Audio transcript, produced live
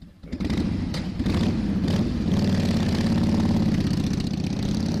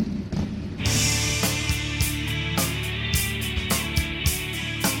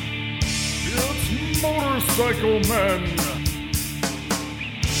Motorcycle Men.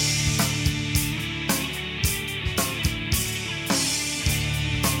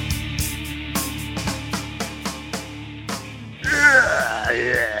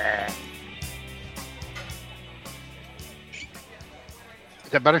 Yeah. Is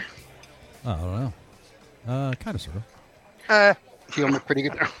that better? Oh, I don't know. Kind of, sort of. Feeling pretty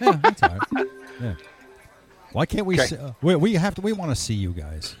good now. Yeah, that's all right. Yeah. Why can't we? Okay. See, we have to. We want to see you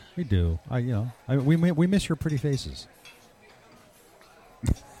guys. We do. We miss your pretty faces.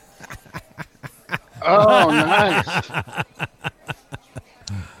 Oh, nice.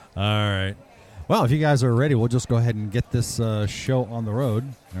 All right. Well, if you guys are ready, we'll just go ahead and get this show on the road.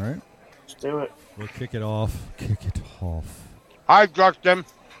 All right. Let's do it. We'll kick it off. Kick it off. Hi, Justin.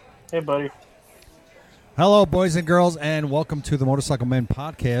 Hey, buddy. Hello, boys and girls, and welcome to the Motorcycle Men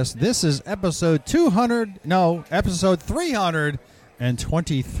podcast. This is episode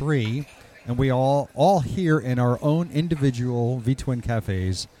 323, and we all here in our own individual V-Twin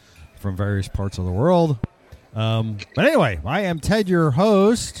cafes from various parts of the world. But anyway, I am Ted, your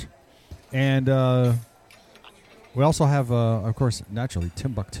host, and we also have, of course, naturally,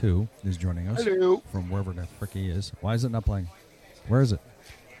 Timbuktu is joining us. Hello. From wherever the frick he is. Why is it not playing? Where is it?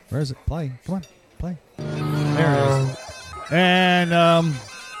 Where is it? Play. Come on. Play. There it is. And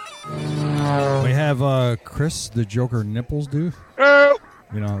we have Chris, the Joker Nipples dude. Oh.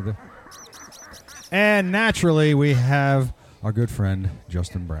 You know. And naturally, we have our good friend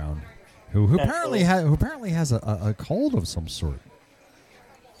Justin Brown, who apparently has a cold of some sort.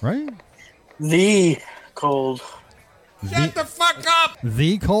 Right? The cold. Shut the fuck up.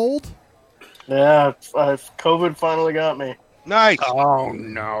 The cold? Yeah, COVID finally got me. Nice. Oh,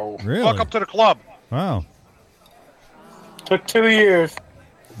 no. Really? Welcome to the club. Wow. Took 2 years.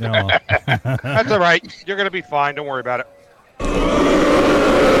 No. That's all right. You're going to be fine. Don't worry about it.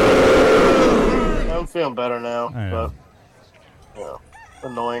 I'm feeling better now, I know. but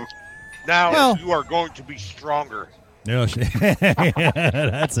annoying. Now Well- you are going to be stronger. No,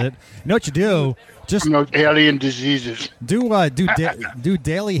 that's it. You know what you do? Just No alien diseases. do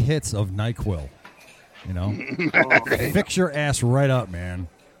daily hits of NyQuil. You know, fix your ass right up, man.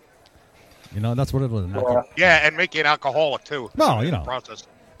 You know that's what it is. Yeah. Yeah, and make you an alcoholic, too. Well, in you the know. process.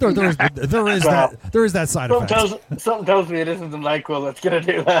 There is that side Something effect. tells me it isn't the NyQuil that's going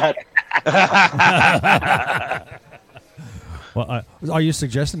to do that. Well, are you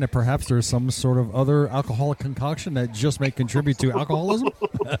suggesting that perhaps there's some sort of other alcoholic concoction that just may contribute to alcoholism?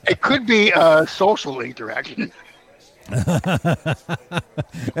 It could be social interaction.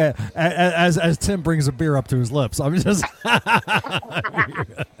 as Tim brings a beer up to his lips, I'm just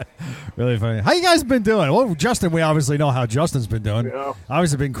really funny. How you guys been doing? Well, Justin, we obviously know how Justin's been doing. Yeah.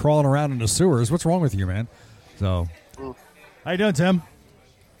 Obviously, been crawling around in the sewers. What's wrong with you, man? So, how you doing, Tim?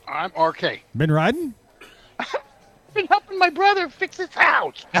 I'm RK. Been riding? Been helping my brother fix his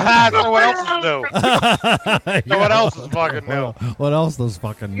house. So what else is new? So what else is fucking new? What else does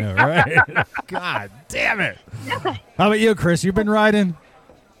fucking new, right? God damn it. How about you, Chris? You been riding?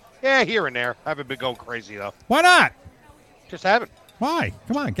 Yeah, here and there. I haven't been going crazy, though. Why not? Just haven't. Why?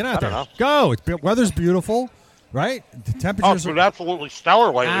 Come on, get out I there. don't Go. Weather's beautiful, right? The Oh, temperatures it's been absolutely stellar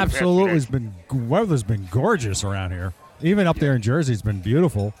lately. absolutely has been weather's been gorgeous around here. Even up there in Jersey, it's been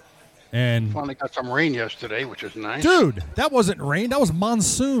beautiful. And Finally got some rain yesterday, which is nice. dude, that wasn't rain. That was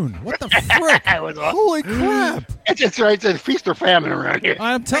monsoon. What the frick? That was awesome. Holy crap! It's right. It's feast or famine around here.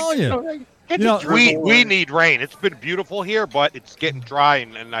 I'm telling you. You know, we need rain. It's been beautiful here, but it's getting dry,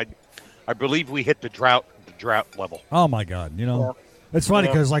 and I believe we hit the drought level. Oh my God! You know, it's funny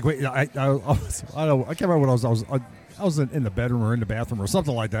Yeah. because like I can't remember what I was in the bedroom or in the bathroom or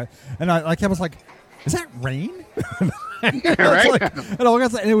something like that, and I was like, is that rain? Right?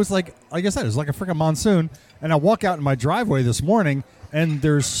 And it was like I said, it was like a freaking monsoon. And I walk out in my driveway this morning, and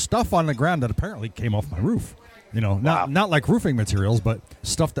there's stuff on the ground that apparently came off my roof. You know, not like roofing materials, but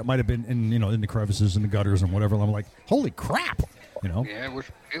stuff that might have been in the crevices and the gutters and whatever. And I'm like, holy crap! You know, Yeah,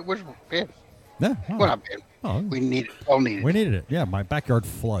 it was bad. yeah. Well, not bad. Oh, We need it. All needed. we needed it. Yeah, my backyard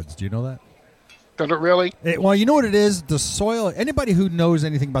floods. Do you know that? Does it really? Well, you know what it is? The soil, anybody who knows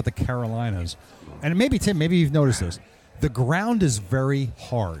anything about the Carolinas, and maybe, Tim, maybe you've noticed this, the ground is very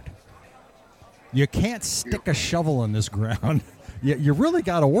hard. You can't stick a shovel in this ground. You really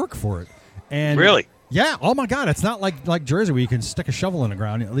got to work for it. And Really? Yeah. Oh, my God. It's not like Jersey where you can stick a shovel in the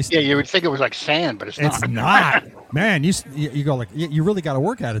ground. At least Yeah, you would think it was like sand, but it's it's not. not. Man, you go like, you really got to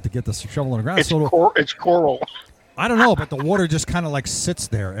work at it to get the shovel in the ground. It's, So it's coral. I don't know, but the water just kind of like sits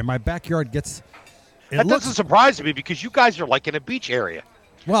there, and my backyard gets... That doesn't surprise me because you guys are like in a beach area.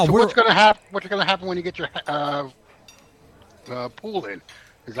 Well, So we're, what's going to happen? What's going to happen when you get your pool in?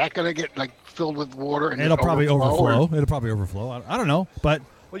 Is that going to get like filled with water? And It'll just probably or- overflow. It'll probably overflow. I don't know, but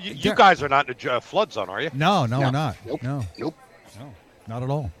Well, you guys are not in a flood zone, are you? no, No. we're not. Nope. No, Nope. not at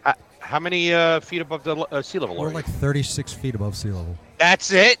all. How many feet above the sea level are We're you? like 36 feet above sea level.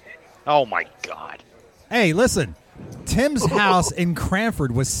 That's it? Oh, my God. Hey, listen. Tim's house in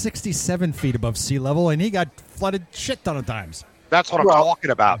Cranford was 67 feet above sea level, and he got flooded shit ton of times. That's what I'm Well- talking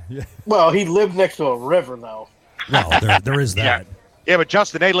about. Well, he lived next to a river, though. Well, there is that. Yeah, but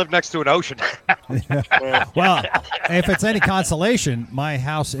Justin, they live next to an ocean. Yeah. Well, if it's any consolation, my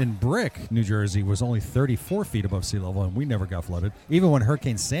house in Brick, New Jersey, was only 34 feet above sea level, and we never got flooded. Even when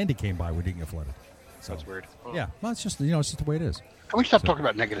Hurricane Sandy came by, we didn't get flooded. That's weird. Yeah, well, it's just it's just the way it is. Can we stop talking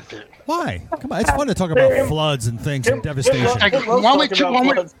about negative things? Why? Come on, it's fun to talk about floods and things and devastation. Like, Let's why don't we- talk about why don't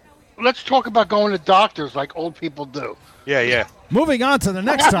we- floods. Let's talk about going to doctors like old people do. Yeah. Moving on to the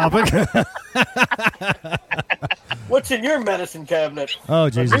next topic. What's in your medicine cabinet? Oh,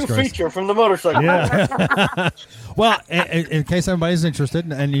 A Jesus new Christ. feature from the motorcycle. Yeah. Well, in case anybody's interested,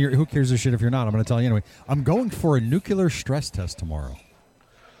 and who cares a shit if you're not, I'm going to tell you anyway. I'm going for a nuclear stress test tomorrow.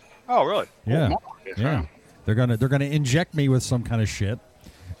 Oh, really? Yeah. Yes, Yeah. huh? They're gonna inject me with some kind of shit,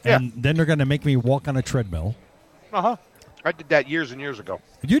 and then they're gonna make me walk on a treadmill. Uh-huh. I did that years and years ago.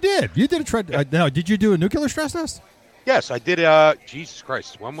 You did a tread. No, did you do a nuclear stress test? Yes, I did. Jesus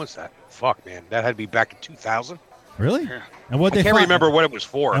Christ. When was that? Fuck, man. That had to be back in 2000. Really? And what I they can't find? remember what it was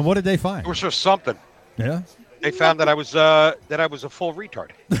for. And what did they It find? was for something. Yeah. They found that I was a full retard.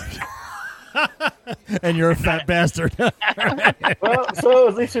 And you're a fat bastard. Well, so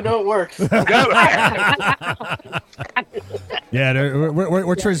at least you know it works. Yeah.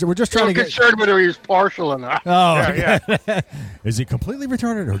 We're just trying to I'm get. concerned whether he's partial or not. Oh, Yeah, Is he completely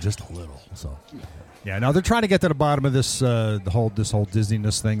retarded or just a little? So, yeah. Now they're trying to get to the bottom of this this whole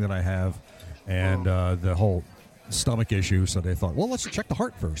dizziness thing that I have, and the whole stomach issue. So they thought, well, let's check the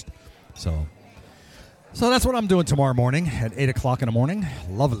heart first. So that's what I'm doing tomorrow morning at 8:00 in the morning.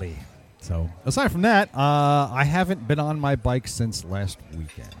 Lovely. So aside from that, I haven't been on my bike since last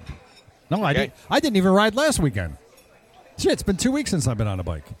weekend. No, I Okay. didn't. I didn't even ride last weekend. Shit, it's been 2 weeks since I've been on a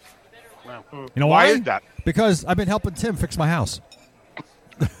bike. Wow. You know Why why? is that? Because I've been helping Tim fix my house.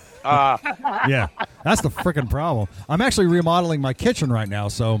 Uh, Yeah, that's the freaking problem. I'm actually remodeling my kitchen right now,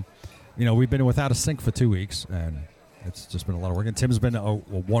 so we've been without a sink for 2 weeks, and it's just been a lot of work. And Tim's been a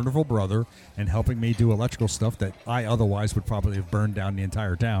wonderful brother and helping me do electrical stuff that I otherwise would probably have burned down the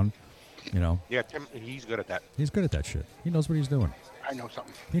entire town. yeah, Tim, he's good at that. He's good at that shit. He knows what he's doing. I know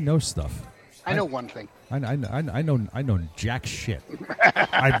something. He knows stuff. I know one thing. I know jack shit.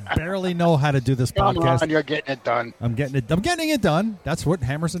 I barely know how to do this Come podcast. on, you're getting it done. I'm getting it done. That's what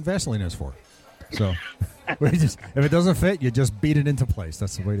hammers and Vaseline is for. So if it doesn't fit, you just beat it into place.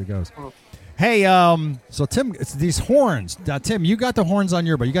 That's the way it goes. Hey, so Tim, it's these horns. Now, Tim, you got the horns on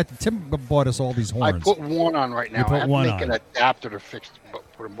your bike. Tim bought us all these I horns. put one on right now. put I have one to make on. an adapter to fix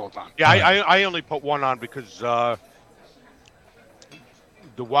put them both on. Yeah, I only put one on because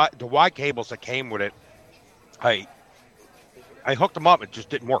the Y cables that came with it, I hooked them up. It just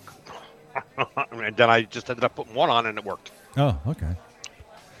didn't work, and then I just ended up putting one on, and it worked. Oh, okay.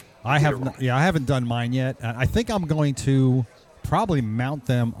 I haven't done mine yet. I think I'm going to probably mount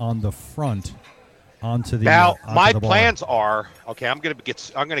them on the front onto the. Now, onto my the bar. plans are okay. I'm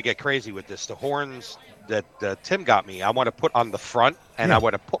gonna get crazy with this. The horns that Tim got me, I want to put on the front, and Yeah. I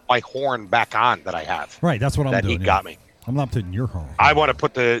want to put my horn back on that I have. Right, that's what I'm that doing. he yeah. got me. I'm not putting your horn. I want to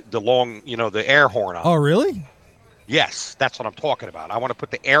put the long, the air horn on. Oh, really? Yes, that's what I'm talking about. I want to put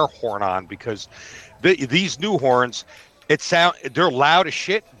the air horn on because these new horns, they're loud as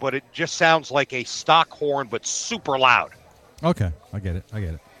shit, but it just sounds like a stock horn, but super loud. Okay, I get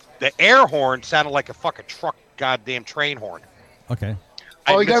it. The air horn sounded like a fucking truck, goddamn train horn. Okay,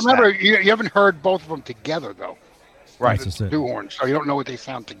 I Oh, you got missed to remember, that. you haven't heard both of them together, though. Right. That's just it. Two horns, so you don't know what they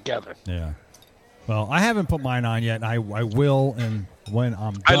sound together. Yeah. Well, I haven't put mine on yet. I will, and when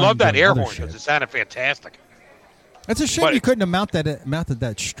I'm done I love that doing air other horn because shit. it sounded fantastic. It's a shame but- you couldn't have mounted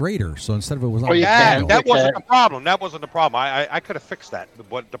that straighter. So instead of it was on Oh, the you Yeah, can. dial. that wasn't the problem. That wasn't the problem. I could have fixed that. But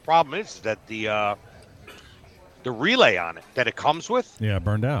what the problem is that the relay on it that it comes with Yeah,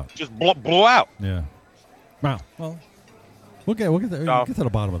 burned out. just blew out. Yeah. Wow. Well, we'll get No. to the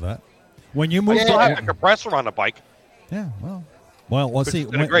bottom of that. When you move, Still have down, a compressor on the bike. yeah. Well, Which see,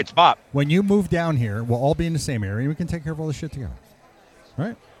 is in a great spot. when you move down here, we'll all be in the same area, and we can take care of all this shit together.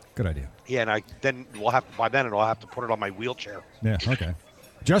 Right? Good idea. Yeah, and then I'll have to put it on my wheelchair. Yeah. Okay.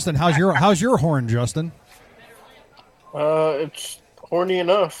 Justin, how's your horn, Justin? It's horny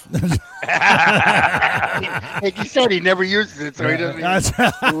enough. Like you said, he never uses it, so he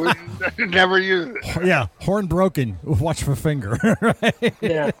doesn't. He never uses it. Yeah, horn broken. Watch for finger. Right?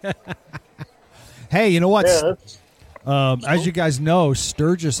 Yeah. Hey, you know what? Yeah, As you guys know,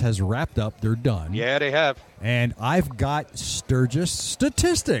 Sturgis has wrapped up. They're done. Yeah, they have. And I've got Sturgis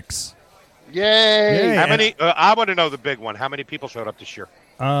statistics. Yay! Yay. How many? I want to know the big one. How many people showed up this year?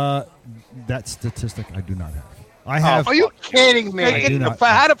 That statistic I do not have. I have. Are you kidding me? I do not-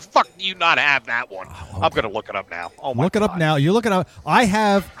 How the fuck do you not have that one? I'm gonna look it up now. Oh my Look it up God. now. You look it up. I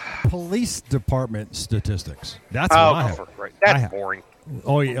have police department statistics. That's what Oh, I go have. for Christ. I That's have- boring.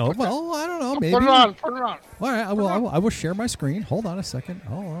 Oh, yeah. Oh, well, I don't know. Maybe. Put it on. Put it on. All right, I will share my screen. Hold on a second.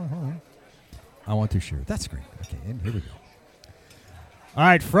 Hold on. I want to share that screen. Okay, and here we go. All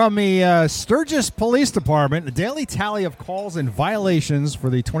right, from the Sturgis Police Department, the daily tally of calls and violations for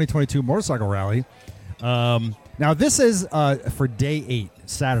the 2022 motorcycle rally. Now, this is for day 8,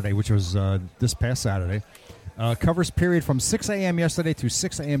 Saturday, which was this past Saturday. Covers period from 6 a.m. yesterday to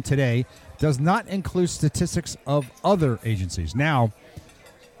 6 a.m. today. Does not include statistics of other agencies. Now,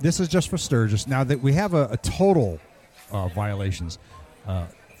 this is just for Sturgis. Now that we have a total violations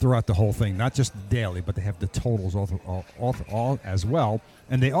throughout the whole thing, not just daily, but they have the totals all as well,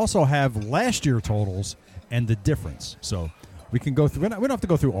 and they also have last year totals and the difference. So we can go through. We don't have to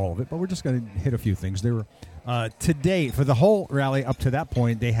go through all of it, but we're just going to hit a few things. They were today for the whole rally up to that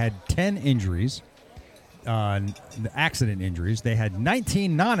point. They had 10 injuries. Accident injuries. They had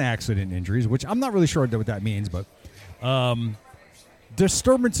 19 non-accident injuries, which I'm not really sure what that means, but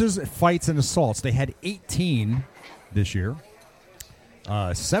disturbances, fights, and assaults. They had 18 this year.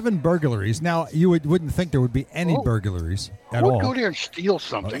 7 burglaries. Now, you wouldn't think there would be any burglaries at Who all. would go there and steal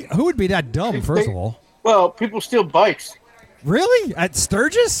something? Who would be that dumb, first of all? well, people steal bikes. Really? At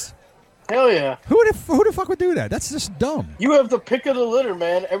Sturgis? Hell yeah. Who the fuck would do that? That's just dumb. You have the pick of the litter,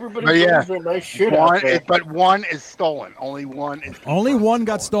 man. Everybody Oh, yeah. brings their nice shit out there. But one is stolen. Only one is. Only one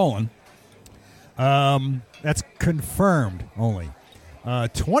got stolen. That's confirmed only.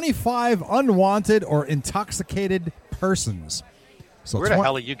 25 unwanted or intoxicated persons. So Where the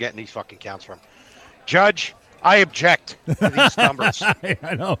hell are you getting these fucking counts from? Judge, I object to these numbers. I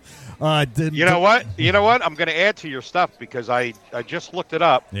know. You know what? I'm going to add to your stuff because I just looked it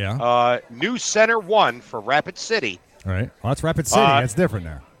up. Yeah. News Center 1 for Rapid City. All right. Well, that's Rapid City. That's different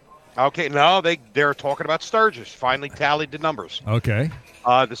now. Okay, no, they're talking about Sturgis. Finally tallied the numbers. Okay.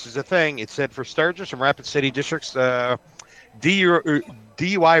 This is the thing. It said for Sturgis and Rapid City districts, DUI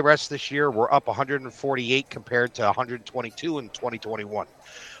arrests this year were up 148 compared to 122 in 2021.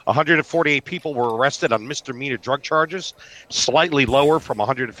 148 people were arrested on misdemeanor drug charges, slightly lower from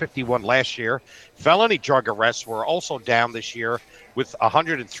 151 last year. Felony drug arrests were also down this year with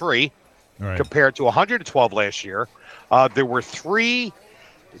 103 compared to 112 last year. There were 3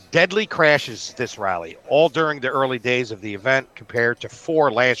 deadly crashes this rally, all during the early days of the event compared to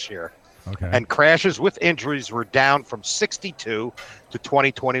 4 last year. Okay. And crashes with injuries were down from 62 to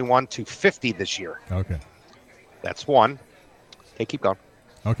 2021 to 50 this year. Okay. That's one. Okay, keep going.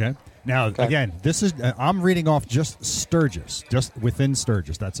 Okay. Now, again, this is I'm reading off just Sturgis, just within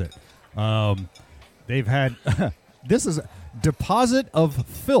Sturgis. That's it. They've had this is deposit of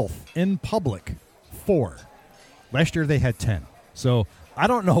filth in public 4. Last year they had 10. So I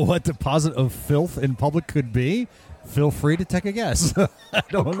don't know what deposit of filth in public could be. Feel free to take a guess.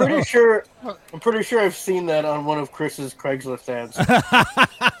 I'm pretty sure I've seen that on one of Chris's Craigslist ads.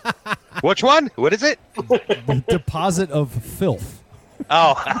 Which one? What is it? Deposit of filth.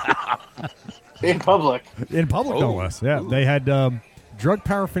 Oh. In public. In public, no less. Yeah. They had drug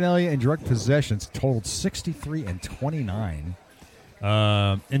paraphernalia and drug possessions totaled 63 and 29.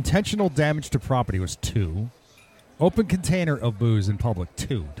 Intentional damage to property was 2. Open container of booze in public,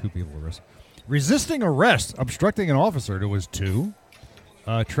 2. 2 people arrested. Resisting arrest, obstructing an officer, there was 2.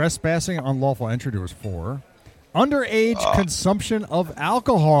 Trespassing, unlawful entry, there was 4. Underage consumption of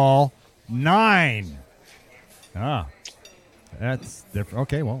alcohol, 9. That's different.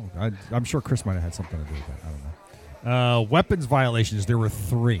 Okay, well, I'm sure Chris might have had something to do with that. I don't know. Weapons violations, there were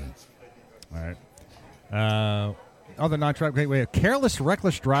 3. All right. Other non-traffic, wait, careless,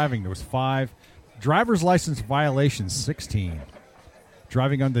 reckless driving, there was 5. Driver's license violations, 16.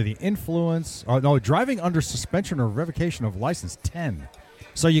 Driving under the influence, driving under suspension or revocation of license, 10.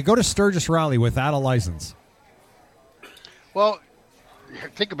 So you go to Sturgis Rally without a license. Well,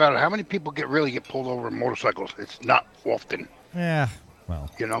 think about it. How many people really get pulled over on motorcycles? It's not often. Yeah,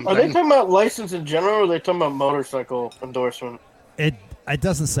 well. You know what Are I'm they saying? talking about license in general, or are they talking about motorcycle endorsement? It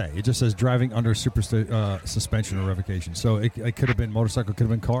doesn't say. It just says driving under suspension or revocation. So it could have been motorcycle, could have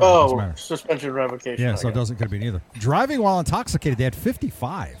been car. It doesn't matter. Suspension revocation. Yeah, so it doesn't could have been either. Driving while intoxicated, they had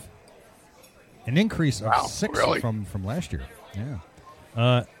 55. An increase of 6 from last year. Yeah.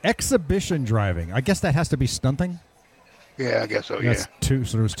 Exhibition driving. I guess that has to be stunting. Yeah, I guess so. That's 2.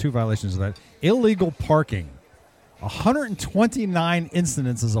 So there was 2 violations of that. Illegal parking. 129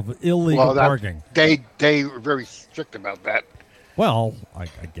 incidences of illegal parking. They were very strict about that. Well, I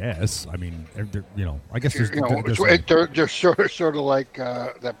guess. I mean, I guess there's. They're sort of like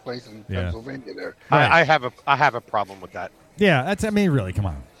that place in Pennsylvania. There, right. I have a problem with that. Yeah, that's. I mean, really, come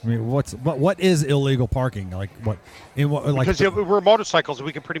on. I mean, what is illegal parking? Like what? Because we're motorcycles, and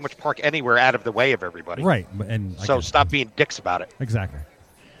we can pretty much park anywhere out of the way of everybody. Right, and so stop being dicks about it. Exactly.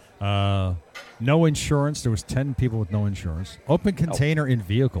 No insurance. There was 10 people with no insurance. Open container in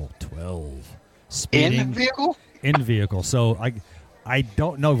vehicle. 12. Speeding in vehicle. In vehicle. So I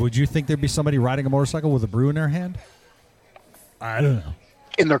don't know. Would you think there'd be somebody riding a motorcycle with a brew in their hand? I don't know.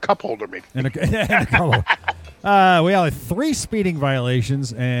 In their cup holder, maybe. In a cup holder. We had 3 speeding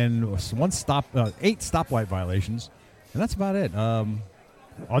violations and 8 stoplight violations, and that's about it.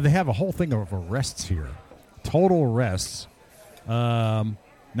 They have a whole thing of arrests here. Total arrests.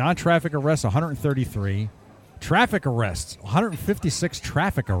 Non-traffic arrests, 133. Traffic arrests, 156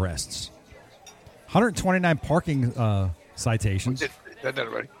 traffic arrests. 129 parking citations. Did that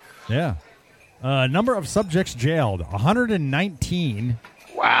already? Yeah. Number of subjects jailed, 119.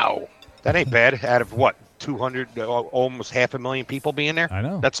 Wow. That ain't bad. Out of what, 200, almost 500,000 people being there? I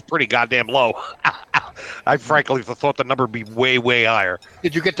know. That's pretty goddamn low. I frankly thought the number would be way, way higher.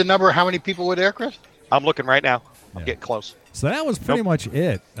 Did you get the number? How many people were there, Chris? I'm looking right now. I'm getting close. So that was pretty much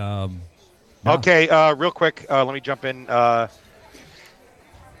it. Okay, real quick, let me jump in.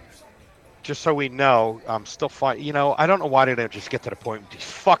 Just so we know, I'm still fine. I don't know why they don't just get to the point with these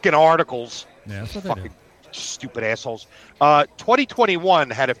fucking articles. Yeah, that's what fucking they do. Stupid assholes. 2021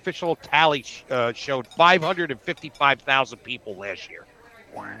 had official tally showed 555,000 people last year.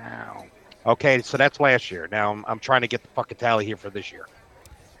 Wow. Okay, so that's last year. Now I'm trying to get the fucking tally here for this year.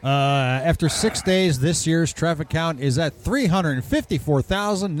 After 6 days, this year's traffic count is at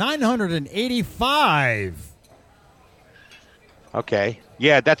 354,985. Okay.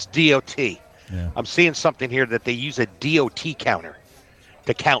 Yeah, that's DOT. Yeah. I'm seeing something here that they use a DOT counter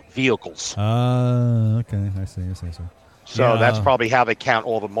to count vehicles. Okay. I see. So that's probably how they count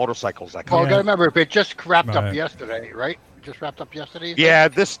all the motorcycles that come. Well, I got to remember, if it just wrapped up yesterday, right? It just wrapped up yesterday? Yeah,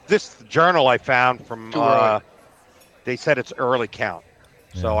 this journal I found from, they said it's early count.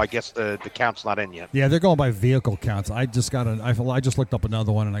 So I guess the count's not in yet. Yeah, they're going by vehicle counts. I just looked up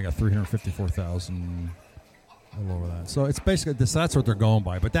another one, and I got 354,000. A little over that. So it's basically that's what they're going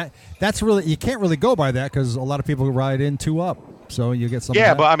by. But that's really, you can't really go by that because a lot of people ride in 2 up. So you get something.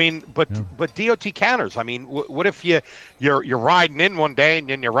 Yeah, but I mean, but DOT counters. I mean, what if you're riding in one day and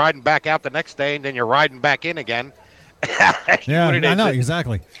then you're riding back out the next day and then you're riding back in again? Yeah, I know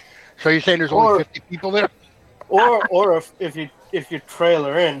exactly. So you're saying there's only 50 people there? Or if you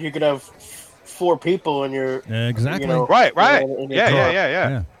trailer in, you could have 4 people in your exactly right.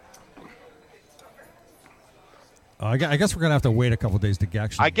 Yeah. I guess we're gonna have to wait a couple of days to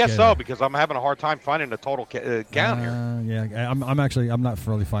actually. I guess so because I'm having a hard time finding the total count here. Yeah, I'm not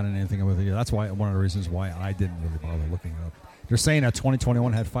really finding anything with it. That's why one of the reasons why I didn't really bother looking it up. They're saying that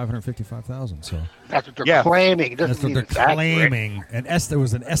 2021 had 555,000. So that's what they're claiming. That's what they're claiming. And there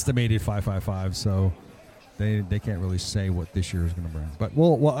was an estimated 555. So they can't really say what this year is going to bring. But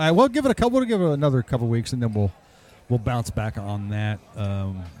we'll give it another couple of weeks, and then we'll bounce back on that.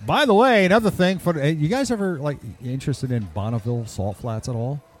 By the way, another thing you guys ever interested in Bonneville Salt Flats at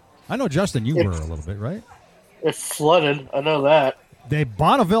all? I know Justin, you were a little bit, right? It's flooded. I know that.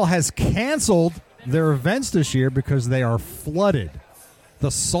 Bonneville has canceled their events this year because they are flooded. The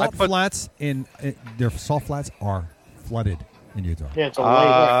salt flats their salt flats are flooded in Utah. Yeah, it's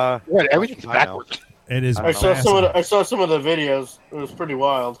a everything's backwards. It is. I saw some of the videos. It was pretty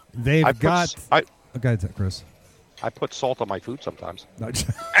wild. They've got. Go ahead, Chris. I put salt on my food sometimes. Let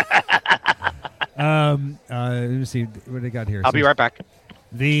me see what they got here. I'll be right back.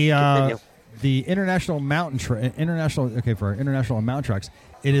 The International Mountain for our international mountain tracks,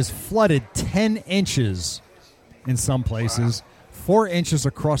 it is flooded 10 inches in some places, 4 inches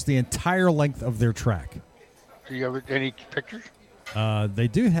across the entire length of their track. Do you have any pictures? They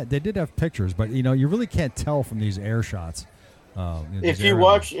did have pictures, but you really can't tell from these air shots. If you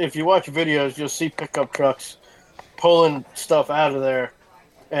watch videos, you'll see pickup trucks pulling stuff out of there,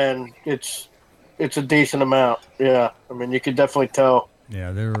 and it's a decent amount. Yeah, I mean, you could definitely tell. Yeah,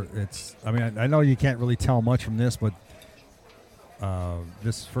 I know you can't really tell much from this, but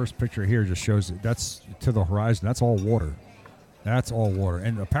this first picture here just shows that's to the horizon. That's all water. That's all water.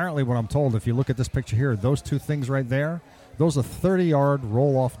 And apparently, what I'm told, if you look at this picture here, those two things right there, those are 30-yard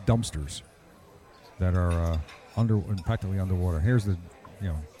roll-off dumpsters that are practically underwater. Here's the,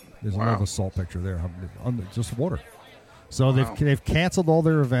 there's another salt picture there, just water. So they've canceled all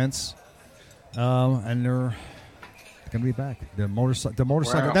their events, and they're going to be back. The motorcycle.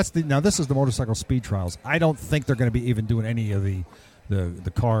 Wow. This is the motorcycle speed trials. I don't think they're going to be even doing any of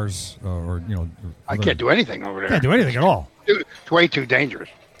the cars or I can't do anything over there. Can't do anything at all. It's way too dangerous.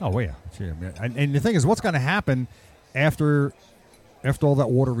 Oh yeah. And the thing is, what's going to happen after all that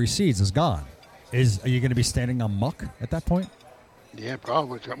water recedes is gone? Are you going to be standing on muck at that point? Yeah,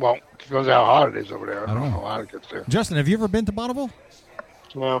 probably. Well, it depends how hot it is over there. I don't know how hot it gets there. Justin, have you ever been to Bonneville?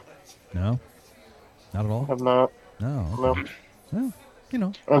 No. No? Not at all? I've not. No. Okay. No.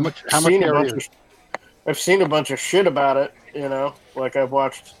 Well, How much I've seen a bunch of shit about it, like I've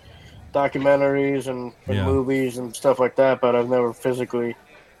watched documentaries and movies and stuff like that, but I've never physically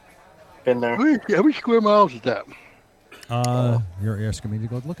been there. How many square miles is that? You're asking me to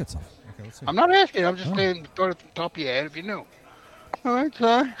go look at something. Okay, let's see. I'm not asking. I'm just saying, throw it at the top of your head if you knew. All right,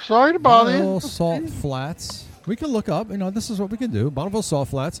 sorry to bother you. Bonneville Salt Flats. We can look up. This is what we can do. Bonneville Salt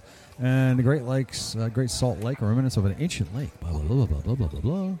Flats and the Great Lakes, Great Salt Lake, remnants of an ancient lake. Blah, blah, blah, blah, blah,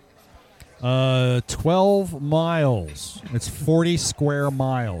 blah, blah. 12 miles. It's 40 square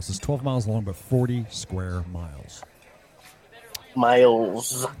miles. It's 12 miles long, but 40 square miles.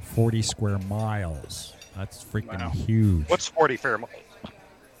 40 square miles. That's freaking huge. What's 40 fair miles?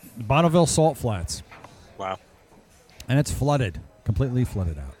 Bonneville Salt Flats. Wow. And it's flooded. Completely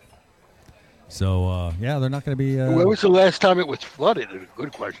flooded out. So, they're not going to be... when was the last time it was flooded? Is a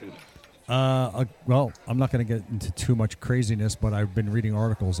good question. Well, I'm not going to get into too much craziness, but I've been reading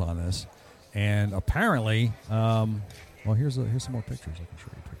articles on this. And apparently... here's some more pictures. I can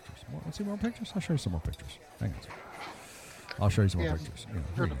show you pictures. Want to see more pictures? I'll show you some more pictures. Hang on. I'll show you some more pictures.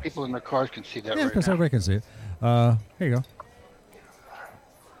 Sure the people in the cars can see that because everybody can see it. Here you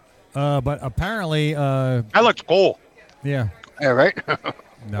go. But apparently... that looks cool. Yeah. Yeah, right?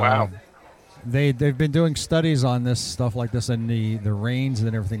 No, wow. They've been doing studies on this stuff like this and the rains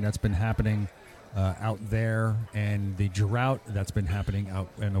and everything that's been happening out there and the drought that's been happening out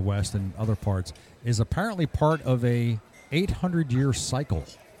in the West and other parts is apparently part of a 800-year cycle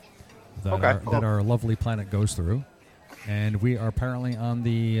that our lovely planet goes through. And we are apparently on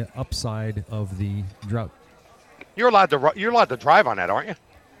the upside of the drought. You're allowed to drive on that, aren't you?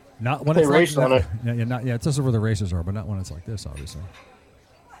 Not when they it's raced like, on it. Yeah, it's just where the races are, but not when it's like this, obviously.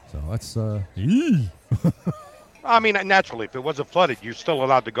 So that's. I mean, naturally, if it wasn't flooded, you're still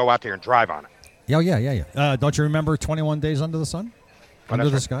allowed to go out there and drive on it. Yeah. Don't you remember 21 Days Under the Sun, under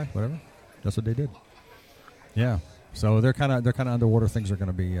the sky, whatever? That's what they did. Yeah. So they're kind of underwater. Things are going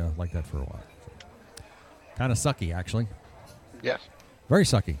to be like that for a while. So, kind of sucky, actually. Yes. Very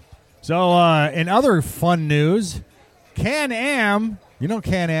sucky. So in other fun news, Can-Am. You know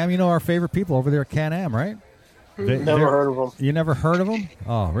Can-Am. You know our favorite people over there at Can-Am, right? Never heard of them. You never heard of them?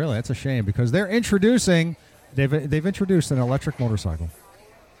 Oh, really? That's a shame because they've introduced an electric motorcycle.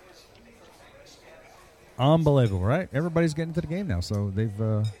 Unbelievable, right? Everybody's getting into the game now, so they've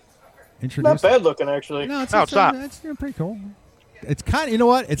introduced. Not bad looking, actually. No, it's not. It's pretty cool. It's kind of, you know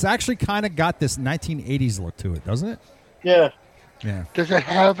what? It's actually kind of got this 1980s look to it, doesn't it? Yeah. Yeah. Does it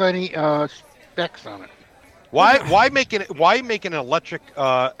have any specs on it? Why make an electric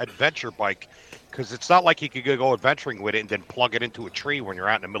adventure bike? Because it's not like you could go adventuring with it and then plug it into a tree when you're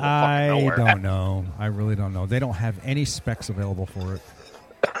out in the middle of fucking nowhere. I don't know. I really don't know. They don't have any specs available for it.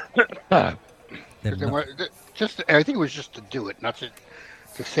 I think it was just to do it, not to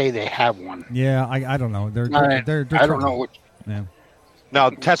say they have one. Yeah, I don't know. They're I don't know what. Yeah. No,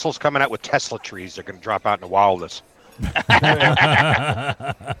 Tesla's coming out with Tesla trees. They're going to drop out in the wilderness.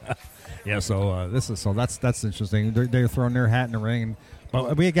 Yeah, so that's interesting. They're throwing their hat in the ring,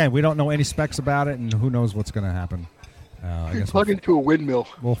 but we don't know any specs about it, and who knows what's going to happen. I guess plug into a windmill.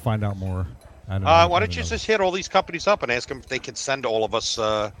 We'll find out more. I don't know. Why don't you just hit all these companies up and ask them if they can send all of us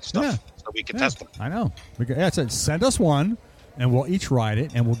stuff so we can test them? I know. It said send us one, and we'll each ride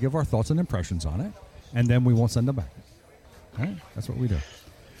it, and we'll give our thoughts and impressions on it, and then we won't send them back. All right? That's what we do.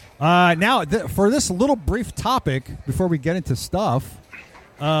 Now, for this little brief topic, before we get into stuff,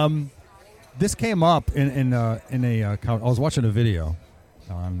 this came up in a. I was watching a video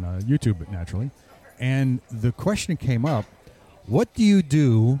on YouTube, naturally, and the question came up: what do you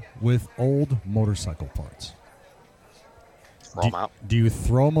do with old motorcycle parts? Throw them out. Do you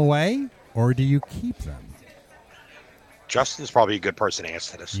throw them away, or do you keep them? Justin's probably a good person to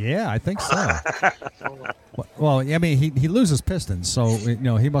answer this. Yeah, I think so. Well, I mean, he loses pistons, so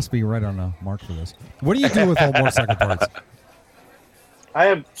he must be right on the mark for this. What do you do with old motorcycle parts? I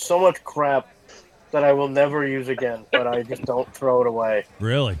have so much crap that I will never use again, but I just don't throw it away.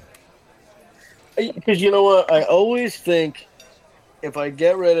 Really? Because you know what? I always think if I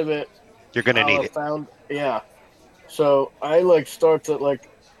get rid of it, You're going to need it. Yeah. So I start to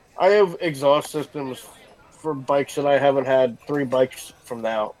I have exhaust systems for bikes that I haven't had 3 bikes from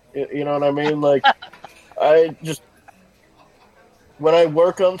now. You know what I mean? I just, when I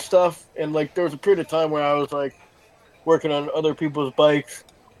work on stuff, and there was a period of time where I was working on other people's bikes,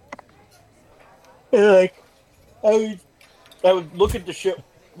 and I would look at the shit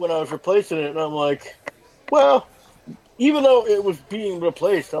when I was replacing it, and I'm like, well, even though it was being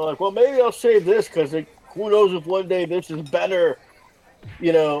replaced, I'm like, well, maybe I'll save this because who knows if one day this is better,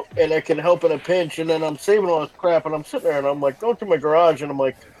 and it can help in a pinch. And then I'm saving all this crap, and I'm sitting there, and I'm going through my garage, and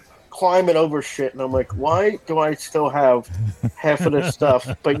I'm climbing over shit, and I'm like, why do I still have half of this stuff?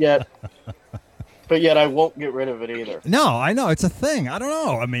 But yet I won't get rid of it either. No, I know it's a thing. I don't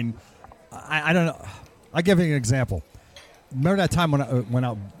know. I mean, I don't know. I'll give you an example. Remember that time when I went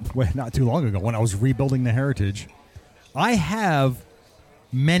out not too long ago when I was rebuilding the Heritage? I have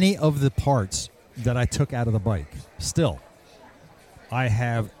many of the parts that I took out of the bike. Still, I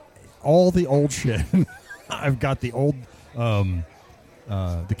have all the old shit. I've got the old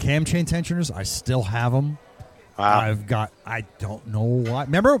the cam chain tensioners. I still have them. Wow. I've got. I don't know why.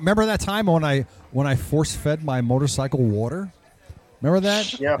 Remember that time when I force fed my motorcycle water? Remember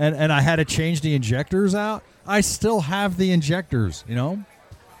that? Yeah. And I had to change the injectors out. I still have the injectors.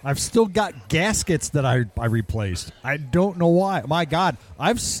 I've still got gaskets that I replaced. I don't know why. My God,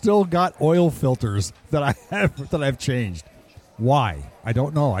 I've still got oil filters that I've changed. Why? I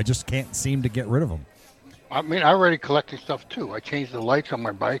don't know. I just can't seem to get rid of them. I mean, I already collecting stuff too. I changed the lights on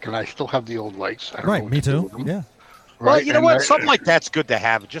my bike, and I still have the old lights. I don't know what Me to do too. with them. Yeah. Well, Right, you know and what? Something like that's good to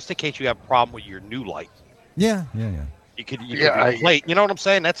have, just in case you have a problem with your new light. Yeah. You could Yeah, replace. You know what I'm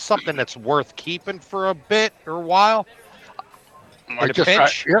saying? That's something that's worth keeping for a bit or a while. I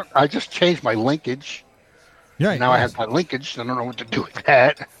just changed my linkage. Yeah. Now I have that linkage. I don't know what to do with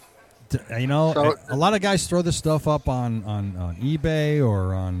that. So- A lot of guys throw this stuff up on eBay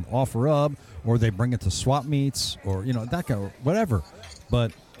or on OfferUp, or they bring it to swap meets, or that guy, whatever.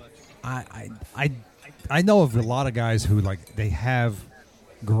 But I know of a lot of guys who they have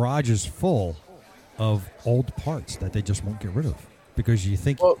garages full of old parts that they just won't get rid of because you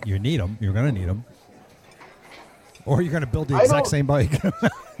think you need them, you're going to need them, or you're going to build the exact same bike.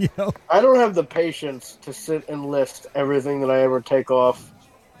 I don't have the patience to sit and list everything that I ever take off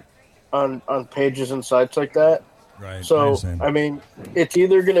on pages and sites like that. Right. So I mean, it's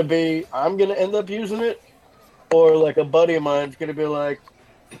either going to be I'm going to end up using it, or a buddy of mine's going to be like,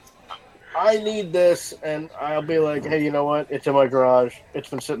 I need this, and I'll be like, hey, you know what? It's in my garage. It's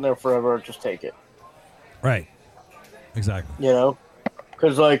been sitting there forever. Just take it. Right. Exactly.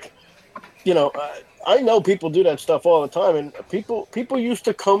 Because I know people do that stuff all the time, and people used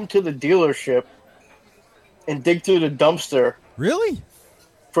to come to the dealership and dig through the dumpster. Really?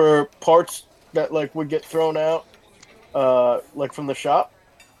 For parts that would get thrown out, from the shop,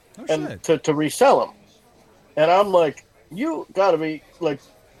 and to resell them. And I'm like, you gotta be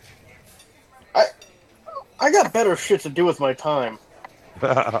I got better shit to do with my time,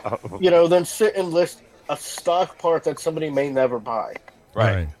 than sit and list a stock part that somebody may never buy.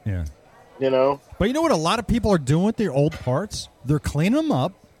 Right. Yeah. But you know what a lot of people are doing with their old parts? They're cleaning them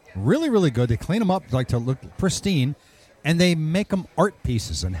up really, really good. They clean them up to look pristine, and they make them art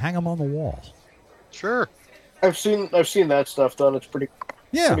pieces and hang them on the wall. Sure. I've seen that stuff done. It's pretty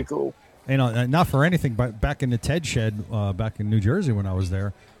cool. Not for anything, but back in the Ted shed, back in New Jersey when I was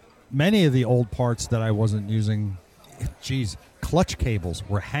there, many of the old parts that I wasn't using, clutch cables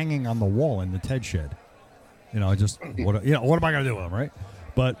were hanging on the wall in the Ted shed. What am I going to do with them, right?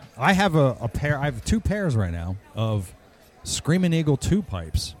 But I have a pair. I have 2 pairs right now of Screaming Eagle 2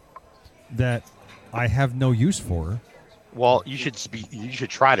 pipes that I have no use for. Well, you should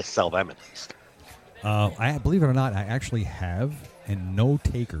try to sell them at least. I believe it or not, I actually have and no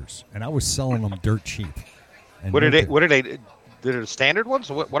takers, and I was selling them dirt cheap. And What are they? They're the standard ones?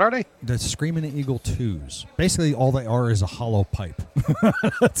 What are they? The Screaming Eagle 2s. Basically, all they are is a hollow pipe.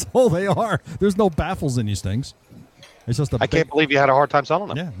 That's all they are. There's no baffles in these things. It's just I can't believe you had a hard time selling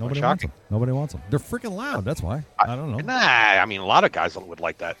them. Yeah, nobody wants them. Nobody wants them. They're freaking loud. That's why. I don't know. Nah, I mean, a lot of guys would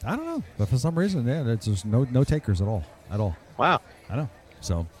like that. I don't know. But for some reason, it's just no takers at all. Wow. I know.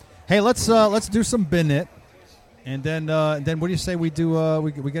 So, hey, let's do some Binnit. And then what do you say we do?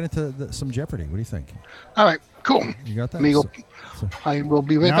 We get into some Jeopardy. What do you think? All right. Cool. You got that? Let me go. I will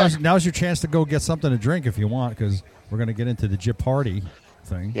be right back. Now's your chance to go get something to drink if you want, because we're going to get into the Jip Party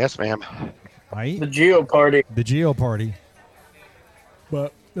thing. Yes, ma'am. Right? The Geo Party. The Geo Party.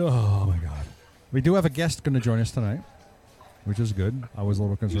 But, oh, my God. We do have a guest going to join us tonight, which is good. I was a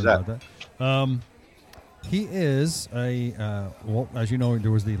little concerned about that. He is well, as you know,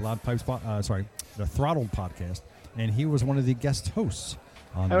 there was the Loud Pipes, the Throttled podcast, and he was one of the guest hosts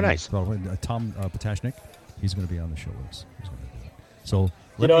on nice. Tom Potashnik. He's going to be on the show with us. He's going to do that. So,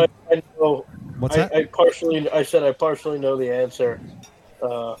 I know. What's that? I partially know the answer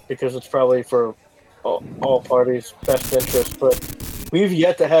because it's probably for all parties' best interest, but we've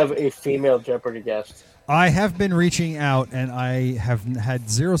yet to have a female Jeopardy guest. I have been reaching out, and I have had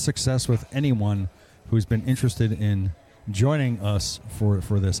zero success with anyone who's been interested in joining us for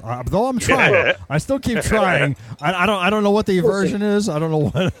this. Though I'm trying, I still keep trying. I don't know what the version is. I don't know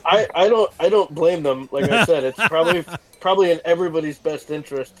what. I don't blame them. Like I said, it's probably in everybody's best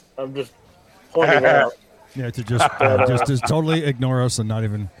interest. I'm just pointing out. Yeah, to just totally ignore us and not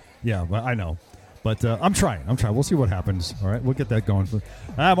even. Yeah, but I know. But I'm trying. We'll see what happens. All right, we'll get that going.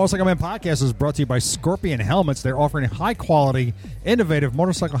 Motorcycle Man Podcast is brought to you by Scorpion Helmets. They're offering high-quality, innovative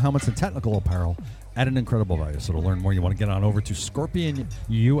motorcycle helmets and technical apparel at an incredible value. So to learn more, you want to get on over to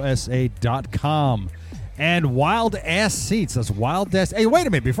ScorpionUSA.com. And Wild Ass Seats. That's Wild Ass. Hey, wait a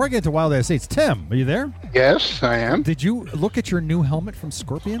minute. Before I get to Wild Ass Seats, Tim, are you there? Yes, I am. Did you look at your new helmet from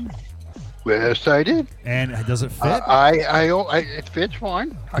Scorpion? Yes, I did. And does it fit? It fits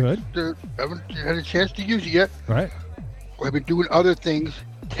fine. Good. I haven't had a chance to use it yet. Right. I've been doing other things,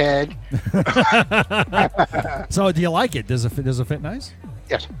 Ted. So, do you like it? Does it fit nice?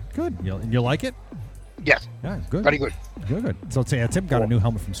 Yes. Good. You like it? Yes. Yeah, good. Very good. Good. So, Tim got a new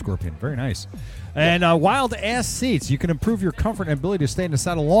helmet from Scorpion. Very nice. And Wild Ass Seats. You can improve your comfort and ability to stay in the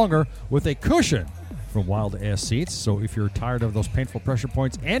saddle longer with a cushion from Wild Ass Seats. So if you're tired of those painful pressure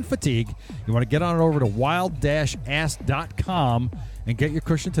points and fatigue, you want to get on over to wild-ass.com and get your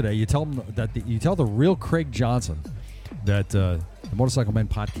cushion today. You tell them you tell the real Craig Johnson that the Motorcycle Men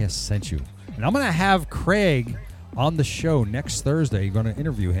podcast sent you. And I'm going to have Craig on the show next Thursday. You're going to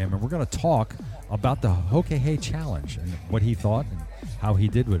interview him, and we're going to talk about the Hokehei Challenge and what he thought and how he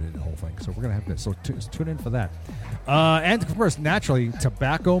did with it, the whole thing. So we're going to have this. So tune in for that. And of course, naturally,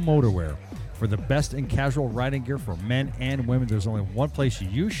 Tobacco Motorwear. For the best in casual riding gear for men and women, there's only one place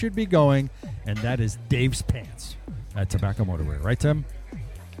you should be going, and that is Dave's Pants at Tobacco Motorwear. Right, Tim?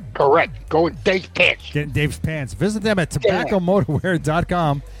 Correct. Go with Dave's Pants. Get in Dave's Pants. Visit them at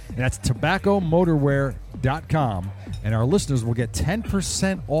tobaccomotorwear.com, and that's tobaccomotorwear.com. And our listeners will get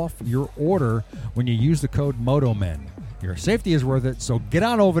 10% off your order when you use the code MOTOMEN. Your safety is worth it, so get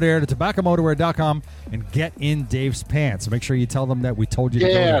on over there to tobaccomotorwear.com and get in Dave's Pants. Make sure you tell them that we told you to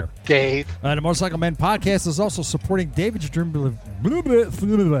go there. Dave. The Motorcycle Men Podcast is also supporting David's Dream and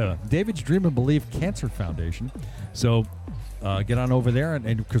Believe Cancer Foundation. So get on over there,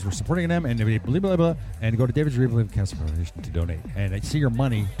 and because we're supporting them, and and go to David's Dream and Believe Cancer Foundation to donate. And I see your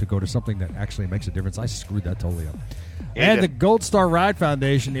money to go to something that actually makes a difference. I screwed that totally up. And the Gold Star Ride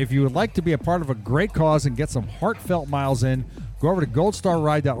Foundation. If you would like to be a part of a great cause and get some heartfelt miles in, go over to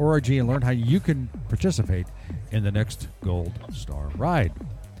goldstarride.org and learn how you can participate in the next Gold Star Ride.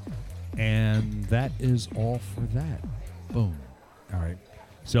 And that is all for that. Boom. All right.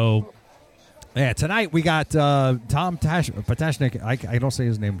 So, yeah, tonight we got Tom Potashnik. I don't say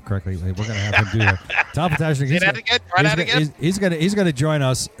his name correctly. We're going to have him do that. Tom Potashnik. He's going to join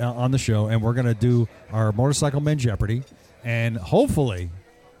us on the show, and we're going to do our Motorcycle Men Jeopardy. And hopefully,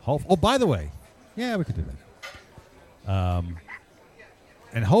 by the way, yeah, we could do that.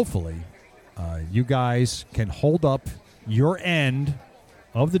 And hopefully, you guys can hold up your end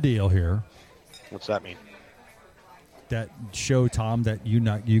of the deal here. What's that mean? That show, Tom, that you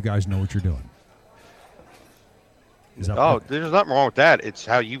guys know what you're doing. There's nothing wrong with that. It's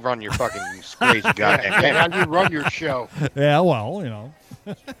how you run your fucking crazy goddamn game. How you run your show. Yeah, well, you know.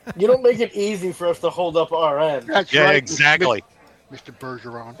 You don't make it easy for us to hold up our end. That's yeah, right, exactly. Mr.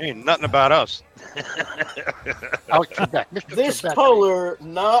 Bergeron. Ain't nothing about us. Alex Trebek. Mr. This Trebek. polar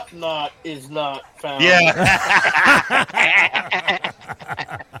not is not found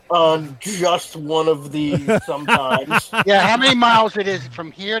on just one of these sometimes. Yeah, how many miles it is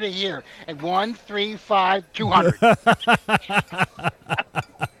from here to here? And 1, 3, 5, 200.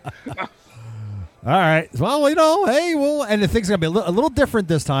 All right. Well, you know, hey, well, and the thing's gonna be a little different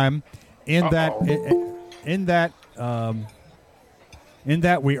this time, in that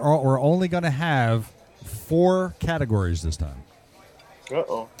we're only gonna have 4 categories this time.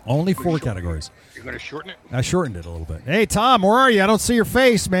 Uh-oh. Only 4 categories. You're going to shorten it? I shortened it a little bit. Hey, Tom, where are you? I don't see your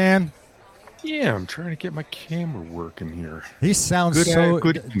face, man. Yeah, I'm trying to get my camera working here. He sounds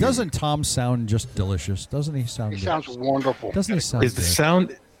Good. Doesn't Tom sound just delicious? Doesn't he sound? He sounds wonderful. Doesn't he sound? Is the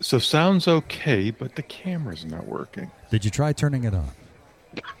sound sounds okay, but the camera's not working. Did you try turning it on?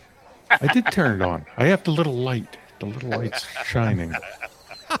 I did turn it on. I have the little light. The little light's shining.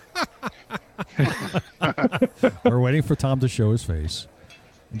 We're waiting for Tom to show his face.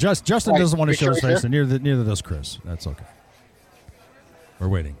 Justin doesn't want to show his face, and neither does Chris. That's okay. We're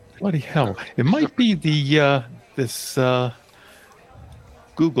waiting. Bloody hell! It might be the this Google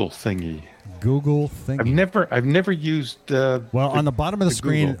thingy. Google thingy. I've never used. On the bottom of the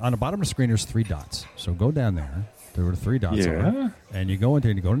screen, Google. on the bottom of the screen, there's 3 dots. So go down there. There are 3 dots. Yeah. And you go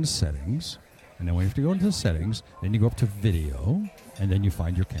into settings, and then when you have to go into the settings, then you go up to video, and then you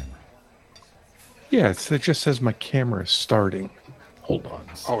find your camera. Yeah, it just says my camera is starting. Hold on.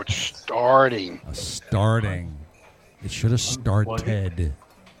 Oh, it's starting. Starting. It should have started.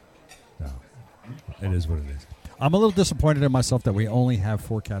 No, it is what it is. I'm a little disappointed in myself that we only have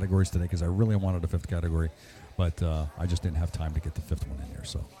 4 categories today because I really wanted a 5th category, but I just didn't have time to get the 5th one in there.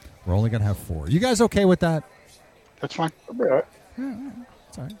 So we're only going to have 4. You guys okay with that? That's fine. I'll be all right.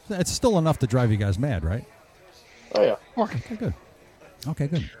 It's all right. It's still enough to drive you guys mad, right? Oh, yeah. Okay, good. Okay,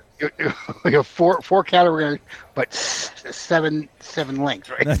 good. We have four categories, but seven lengths,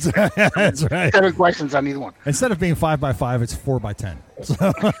 right? That's right. 7 questions on either one. Instead of being 5 by 5, it's 4 by 10. So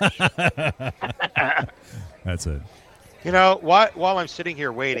that's it. You know, while I'm sitting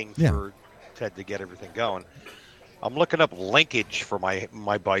here waiting Yeah. for Ted to get everything going, I'm looking up linkage for my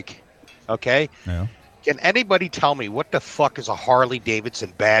bike. Okay? Yeah. Can anybody tell me what the fuck is a Harley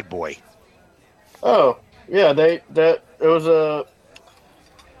Davidson bad boy? Oh, yeah. They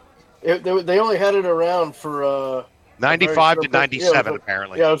only had it around for 95 to yeah, 97,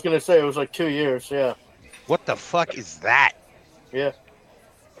 apparently. Yeah, I was gonna say it was like 2 years. Yeah, What the fuck is that? yeah,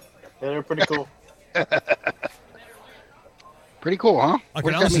 they're pretty cool. Pretty cool, huh? I What can does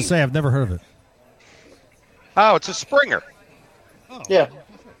that honestly mean? say I've never heard of it. Oh, it's a Springer. Yeah,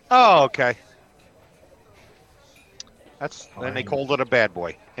 Oh, okay. Then they called it a bad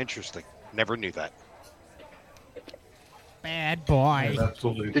boy. Interesting. Never knew that. Bad boy.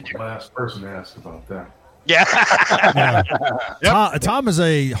 Absolutely. The last person asked about that. Yeah. Tom is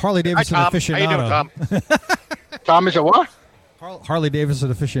a Harley Davidson Hi, Tom. aficionado. How you doing, Tom? Tom is a what? Harley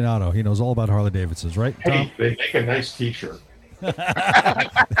Davidson aficionado. He knows all about Harley Davidsons, right, Tom? Hey, they make a nice T-shirt.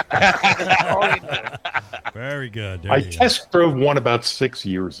 Very good. There I you go. test drove one about 6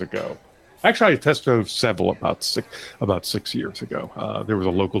 years ago. Actually, I test drove several about 6 years ago. There was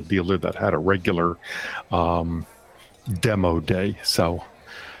a local dealer that had a regular demo day, so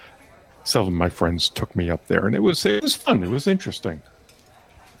some of my friends took me up there, and it was fun. It was interesting.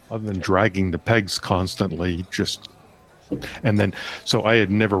 Other than dragging the pegs constantly, so I had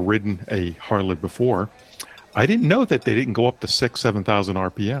never ridden a Harley before. I didn't know that they didn't go up to 7,000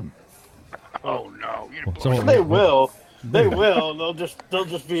 RPM. Oh no! So, they will. They will. They'll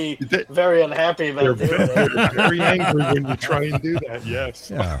just be very unhappy about doing it. They're very angry when you try and do that. Yes.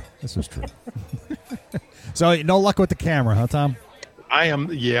 yeah, this is true. So no luck with the camera, huh, Tom? I am.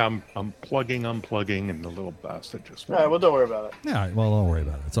 Yeah, I'm plugging, unplugging, and the little bastard just. All right, well, don't worry about it. Yeah, well, don't worry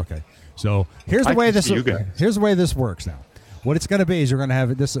about it. It's okay. So here's the I way can this. see you guys. Here's the way this works now. What it's going to be is you're going to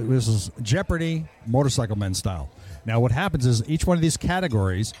have this. This is Jeopardy Motorcycle Men style. Now, what happens is each one of these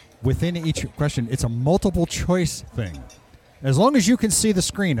categories within each question, it's a multiple choice thing. As long as you can see the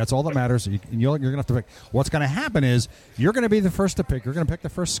screen, that's all that matters. You're going to have to pick. What's going to happen is you're going to be the first to pick. You're going to pick the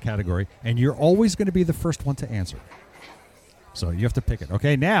first category, and you're always going to be the first one to answer. So you have to pick it.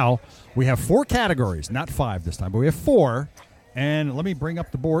 Okay, now we have 4 categories, not 5 this time, but we have 4. And let me bring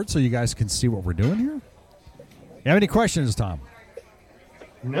up the board so you guys can see what we're doing here. You have any questions, Tom?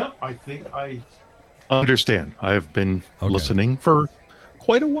 No, I think I understand. I have been Okay. listening for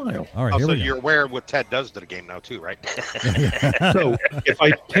quite a while. All right, here Also, we go. you're aware of what Ted does to the game now, too, right? So if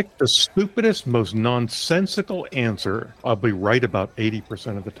I pick the stupidest, most nonsensical answer, I'll be right about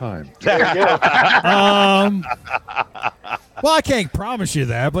 80% of the time. There you go. Well, I can't promise you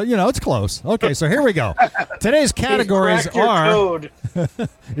that, but, it's close. Okay, so here we go. Today's categories He's cracked your are... code.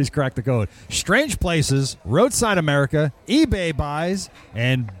 He's cracked the code. Strange places, roadside America, eBay buys,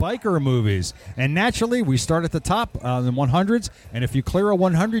 and biker movies. And naturally, we start at the top in 100s. And if you clear a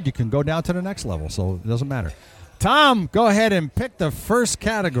 100, you can go down to the next level. So it doesn't matter. Tom, go ahead and pick the first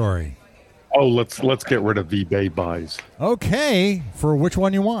category. Oh, let's get rid of eBay buys. Okay, for which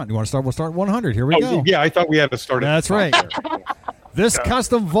one you want? You want to start? We'll start 100. Here we go. Yeah, I thought we had to start. That's at right. the top there. This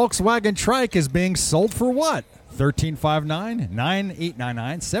custom Volkswagen trike is being sold for what? $13,599, $9,899,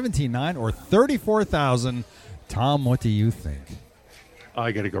 $17,999, or $34,000. Tom, what do you think?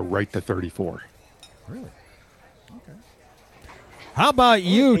 I got to go right to 34. Really? Okay. How about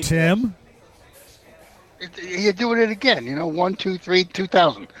you, Tim? You're doing it again. 1, 2, 3,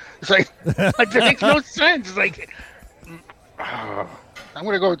 2000. It's like it makes no sense. It's like I'm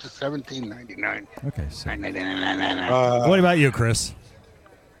gonna go to 1799. Okay. So, 999. what about you, Chris?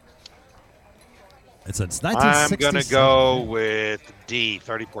 It's 1967. I'm gonna go with D,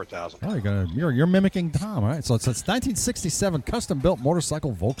 34,000. Oh, you're mimicking Tom, all right? So it's 1967 custom-built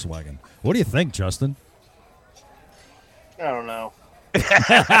motorcycle Volkswagen. What do you think, Justin? I don't know.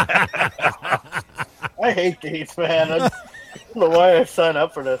 I hate dates, man. I don't know why I signed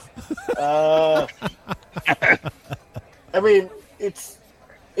up for this. I mean, it's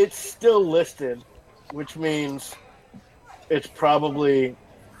still listed, which means it's probably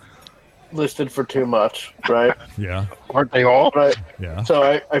listed for too much, right? Yeah. Aren't they all? Right. Yeah.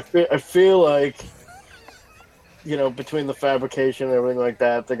 So I feel like, between the fabrication and everything like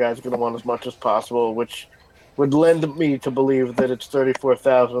that, the guy's going to want as much as possible, which would lend me to believe that it's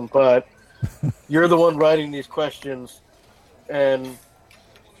 34,000. But you're the one writing these questions, and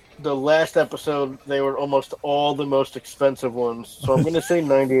the last episode they were almost all the most expensive ones. So I'm going to say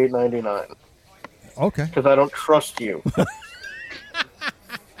 98.99 Okay. because I don't trust you.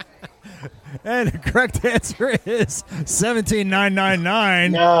 And the correct answer is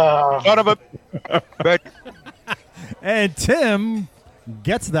 17,999. No. Son of a bitch. And Tim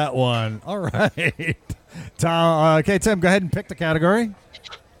gets that one. All right. Tom, okay, Tim, go ahead and pick the category.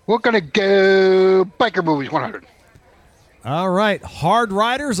 We're gonna go biker movies 100. All right. Hard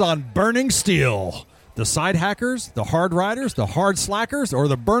riders on burning steel. The side hackers, the hard riders, the hard slackers, or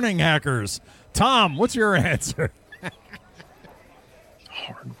the burning hackers? Tom, what's your answer?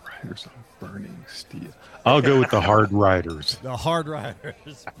 Hard riders on burning steel. I'll go with the hard riders. The hard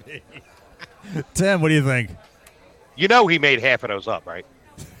riders. Tim, what do you think? You know he made half of those up, right?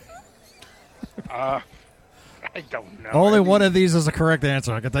 I don't know. Only one of these is a correct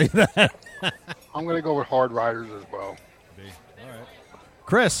answer. I can tell you that. I'm gonna go with Hard Riders as well.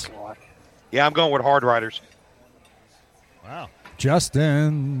 Chris. Yeah, I'm going with Hard Riders. Wow.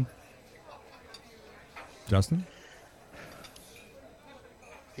 Justin.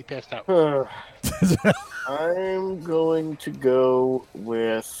 He passed out. I'm going to go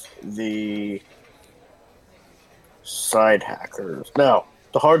with the side hackers. No,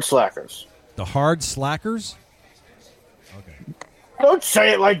 the hard slackers. The hard slackers? Okay. Don't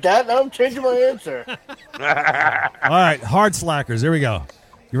say it like that. Now I'm changing my answer. All right, hard slackers. Here we go.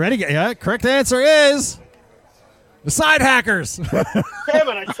 You ready? Yeah, correct answer is the side hackers. Damn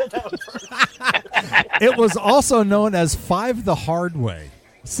it, I said that one first. It was also known as Five the Hard Way.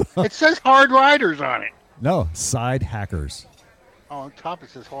 So, It says Hard Riders on it. no, side hackers. Oh, on top it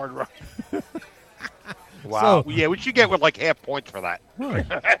says Hard Riders. Wow. So- Yeah, we should get with like half points for that.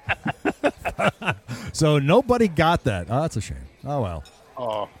 So nobody got that. Oh, that's a shame. Oh, well.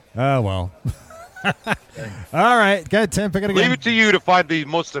 Oh, Oh, well. All right. Go ahead, Tim. Pick it again. Leave it to you to find the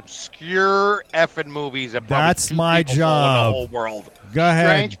most obscure effing movies that probably That's two my people saw in job. the whole world. Go ahead.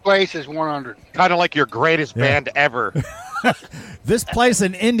 Strange Place is 100. Kind of like your greatest Yeah. band ever. This place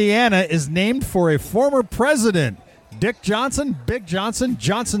in Indiana is named for a former president. Dick Johnson, Big Johnson,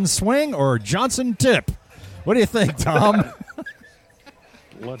 Johnson Swing, or Johnson Tip? What do you think, Tom?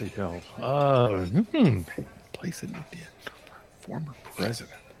 Bloody hell. Place in India. Former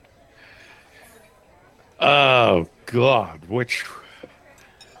president. Oh, God. Which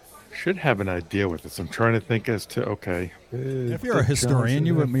should have an idea with this. I'm trying to think as to, okay. If you're a historian,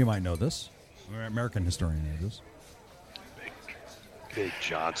 you might know this. Or an American historian knows this. Big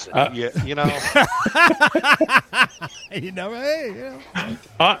Johnson. Yeah, you know. You know, hey,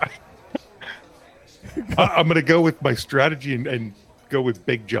 yeah. I'm going to go with my strategy and go with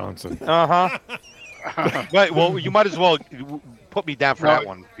Big Johnson. Uh-huh. Right, well, you might as well put me down for No, that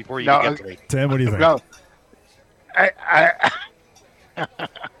one before you no, get to me. Tim, what do you think? No,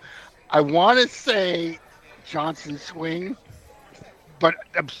 I want to say Johnson Swing, but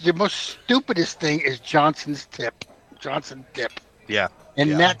the most stupidest thing is Johnson's Tip. Johnson Tip. Yeah. And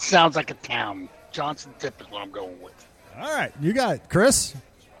Yeah. that sounds like a town. Johnson Tip is what I'm going with. All right, you got it. Chris?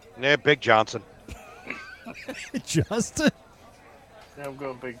 Yeah, Big Johnson. Justin? Yeah, I'm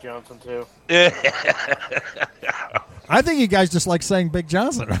going Big Johnson, too. I think you guys just like saying Big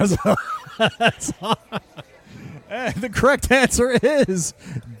Johnson. That's all. And the correct answer is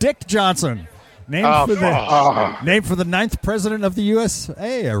Dick Johnson. Named for the 9th president of the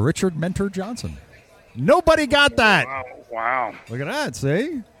USA, Richard Mentor Johnson. Nobody got that. Wow. Look at that,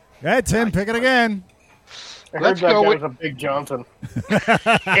 see? Yeah, Tim, pick it again. I heard Let's that go guy with- was a Big Johnson.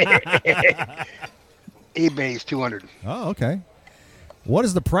 eBay's 200. Oh, okay. What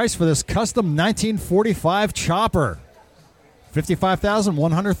is the price for this custom 1945 chopper? $55,000,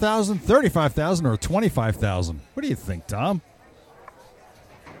 $100,000, $35,000, or $25,000? What do you think, Tom?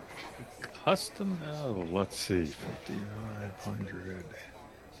 Custom? Oh, let's see. 5,500.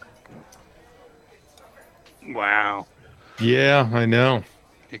 Wow. Yeah, I know.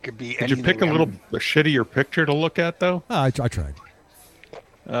 It could be. Did you pick a shittier picture to look at though? I tried.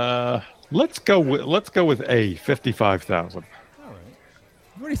 Let's go with A, 55,000. All right.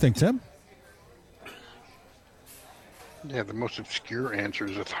 What do you think, Tim? Yeah, the most obscure answer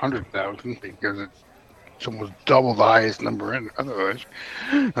is 100,000 because it's almost double the highest number. Otherwise,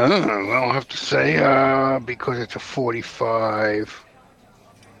 I don't know. I'll have to say because it's a 45.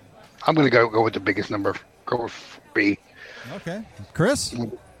 I'm going to go with the biggest number. Go with B. Okay, Chris.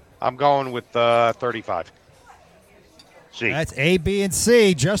 I'm going with 35. C. That's A, B, and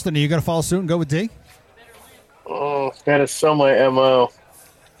C. Justin, are you going to follow suit and go with D? Oh, that is so my MO.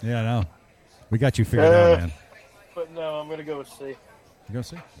 Yeah, I know. We got you figured out, man. But no, I'm going to go with C. You go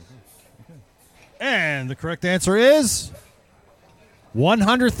C? Okay. And the correct answer is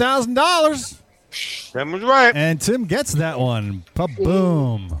 $100,000. Tim was right. And Tim gets that one.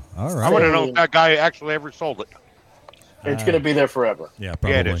 Boom. All right. I want to know if that guy actually ever sold it. It's going to be there forever. Yeah,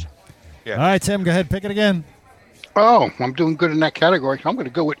 probably. Yeah, it is. Yeah. All right, Tim, go ahead. Pick it again. Oh, I'm doing good in that category. I'm going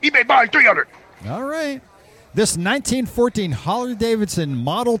to go with eBay buy 300. All right. This 1914 Harley-Davidson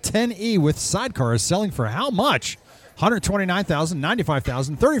Model 10E with sidecar is selling for how much? $129,000,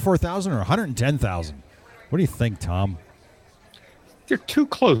 $95,000, $34,000, or $110,000? What do you think, Tom? You're too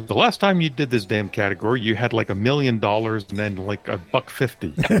close. The last time you did this damn category, you had like $1 million and then like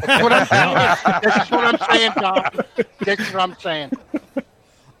 $150. That's what I'm saying, Tom. That's what I'm saying.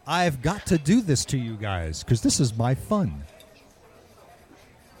 I've got to do this to you guys because this is my fun.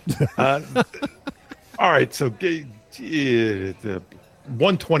 All right, so the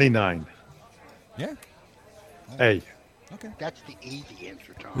 129. Yeah. A. Okay. That's the easy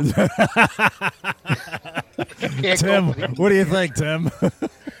answer, Tom. Can't Tim, go with- what do you think, Tim?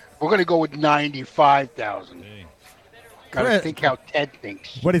 We're going to go with 95,000. Got to Chris- think how Ted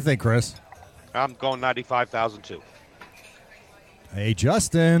thinks. What do you think, Chris? I'm going 95,000 too. Hey,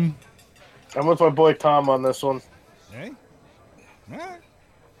 Justin. I'm with my boy Tom on this one. Hey. All right.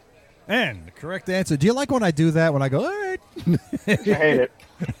 And the correct answer. Do you like when I do that? When I go, all right. I hate it.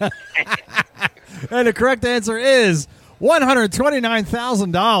 And the correct answer is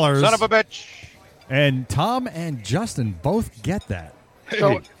 $129,000. Son of a bitch. And Tom and Justin both get that.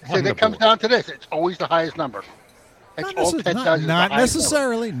 So on the that comes board. down to this. It's always the highest number. That's all Ted does is the Not highest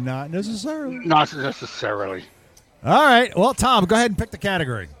necessarily. Not necessarily. number. Not necessarily. All right. Well, Tom, go ahead and pick the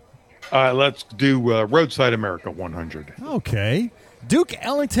category. Let's do Roadside America 100. Okay. Duke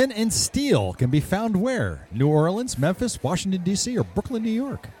Ellington and Steel can be found where? New Orleans, Memphis, Washington, D.C., or Brooklyn, New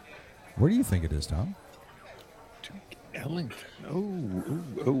York? Where do you think it is, Tom? Ellington.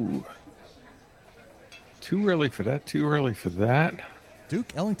 Oh. Too early for that.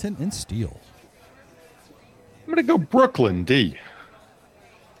 Duke Ellington and Steel. I'm going to go Brooklyn, D.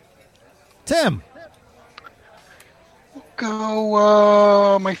 Tim.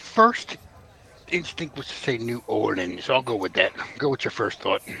 Go. My first instinct was to say New Orleans. I'll go with that. Go with your first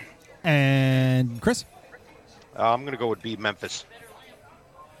thought. And Chris. I'm going to go with B, Memphis.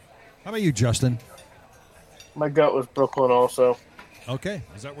 How about you, Justin? My gut was Brooklyn also. Okay.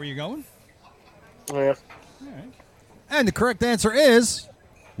 Is that where you're going? Yeah. And the correct answer is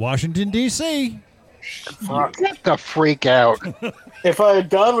Washington, D.C. Fuck. Get the freak out. If I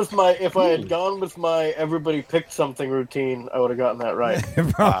had gone with my everybody picked something routine, I would have gotten that right.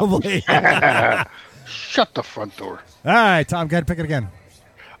 Probably. Shut the front door. All right, Tom, go ahead and pick it again.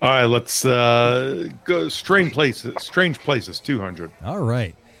 All right, let's go Strange Places 200. All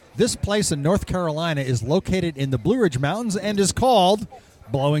right. This place in North Carolina is located in the Blue Ridge Mountains and is called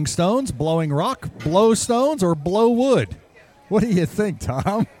Blowing Stones, Blowing Rock, Blow Stones, or Blow Wood. What do you think,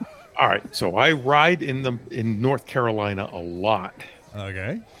 Tom? All right, so I ride in North Carolina a lot.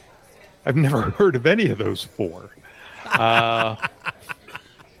 Okay. I've never heard of any of those four. Rock,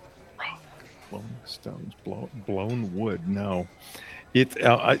 Blowing Stones, Blown Wood. No,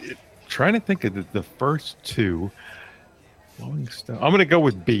 trying to think of the first two. Blowing Stone. I'm going to go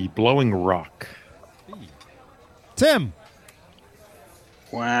with B, Blowing Rock. Tim.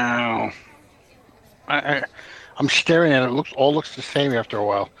 Wow. I'm staring at it. It all looks the same after a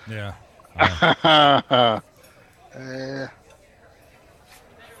while. Yeah. I'm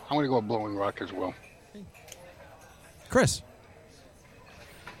going to go with Blowing Rock as well. Chris.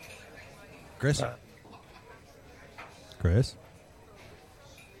 Chris.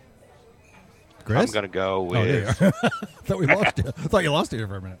 Chris? I'm going to go Oh, there you with. are. Thought we lost you. Thought you lost it here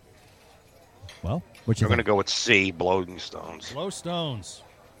for a minute. Well, what you I'm going to think? go with C, Blowing Stones. Slow Stones.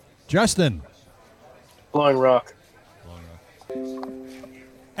 Justin. Blowing Rock.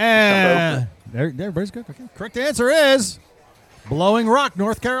 And there, everybody's good. Okay. Correct answer is Blowing Rock,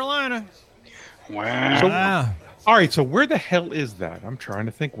 North Carolina. Wow. Ah, All right, so where the hell is that? I'm trying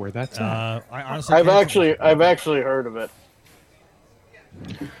to think where that's at. I honestly I've can't- actually heard of it.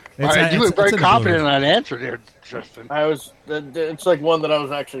 It's- You were it's very in the confident in blue. that answer there, Justin. It's like one that I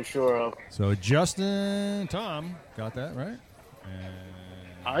was actually sure of. So Justin, Tom got that right. And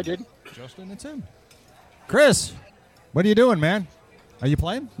I did. Justin and Tim. Chris, what are you doing, man? Are you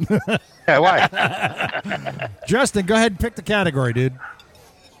playing? Yeah, why? Justin, go ahead and pick the category, dude.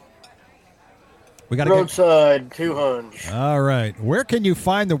 We got to get. Roadside 200. All right. Where can you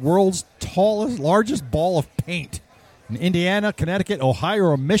find the world's largest ball of paint? In Indiana, Connecticut, Ohio,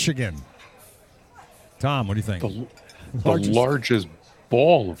 or Michigan? Tom, what do you think? The largest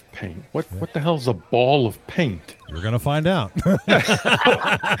ball of paint. What the hell's a ball of paint? You're going to find out.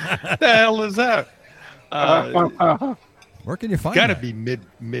 The hell is that? Where can you find Got to that? be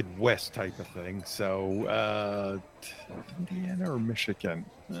Midwest type of thing. So Indiana or Michigan?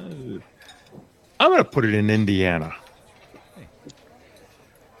 I'm going to put it in Indiana.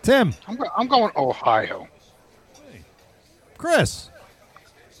 Tim, I'm going Ohio. Chris,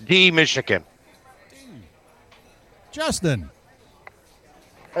 D, Michigan. Justin.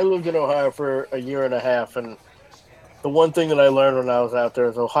 I lived in Ohio for a year and a half, and the one thing that I learned when I was out there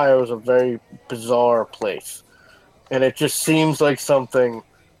is Ohio is a very bizarre place. And it just seems like something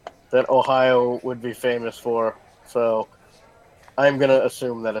that Ohio would be famous for. So I'm going to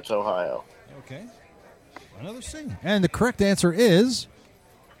assume that it's Ohio. Okay. Another C. And the correct answer is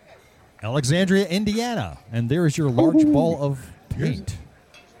Alexandria, Indiana. And there is your large ball of paint.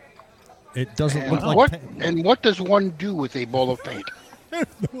 It doesn't look like what paint. and what does one do with a ball of paint? I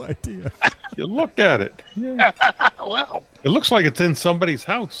have no idea. You look at it. Yeah. Well, It looks like it's in somebody's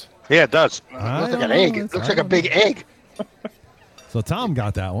house. Yeah, it does. it looks like an egg. It looks like a big egg. So Tom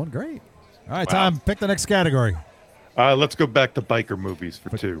got that one. Great. All right, Tom, pick the next category. Let's go back to biker movies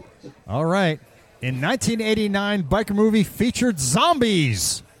for 2. All right. In 1989, biker movie featured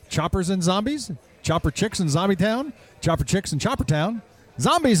zombies. Choppers and zombies. Chopper chicks in Zombie Town. Chopper chicks in Chopper Town.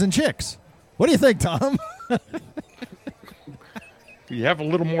 Zombies and chicks. What do you think, Tom? You have a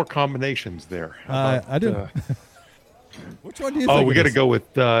little more combinations there. How about, I do. Which one do you Oh, think? we it got to is? go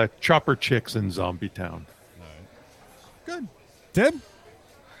with Chopper Chicks in Zombie Town. Good. Tim?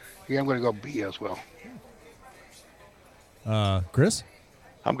 Yeah, I'm going to go B as well. Chris?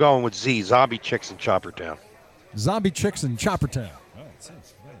 I'm going with Z, Zombie Chicks in Chopper Town. Zombie chicks in Chopper Town. All right,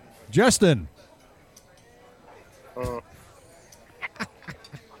 Justin?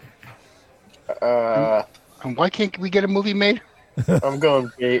 And why can't we get a movie made? I'm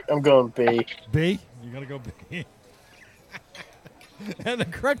going B. B? You got to go B. And the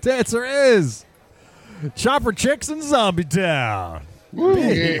correct answer is Chopper Chicks in Zombie Town.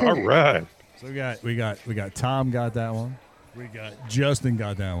 B. All right. So we got Tom got that one. We got Justin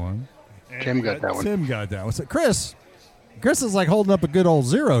got that one. And Tim we got that one. Tim got that one. So Chris is like holding up a good old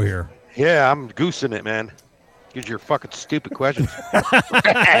 0 here. Yeah, I'm goosing it, man. Because you're fucking stupid questions.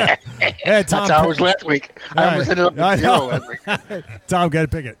 Hey, Tom, That's how it was last week. I almost ended up I at 0 know. last week. Tom, got to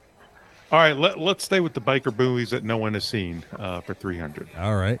pick it. All right, let's stay with the biker movies that no one has seen for 300.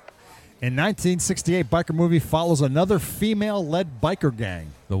 All right. In 1968, biker movie follows another female-led biker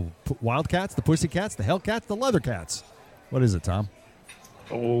gang: the Wildcats, the Pussycats, the Hellcats, the Leathercats. What is it, Tom?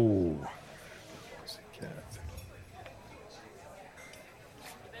 Oh.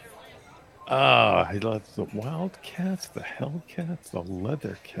 That's the Wildcats, the Hellcats, the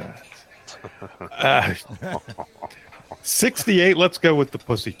Leathercats. 68, let's go with the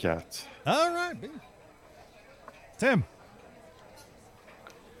Pussycats. All right, B. Tim.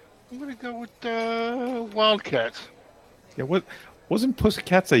 I'm going to go with Wildcats. Yeah, wasn't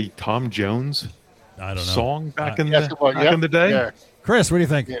Pussycats a Tom Jones I don't know. song back in Yes, the it was. back Yep. in the day? Yeah, Chris, what do you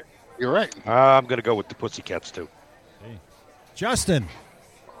think? yeah, you're right. I'm going to go with the Pussycats, too. Justin.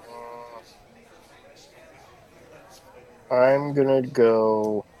 I'm going to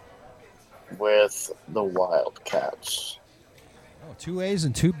go with the Wildcats. Oh, 2 A's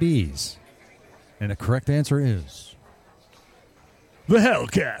and 2 B's. And the correct answer is the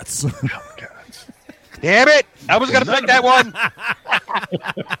Hellcats. Damn it! I was going to pick that one.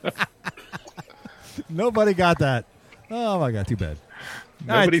 Nobody got that. Oh, my God. Too bad.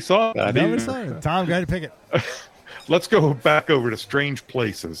 Nobody saw that. Nobody either. saw it. Tom, got to pick it. Let's go back over to Strange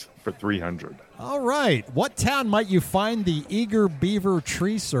Places for 300. All right. What town might you find the Eager Beaver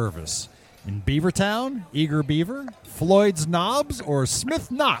Tree Service? In Beavertown, Eager Beaver, Floyd's Knobs, or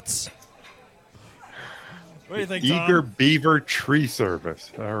Smith Knots? What do you think, Tom? Eager Beaver Tree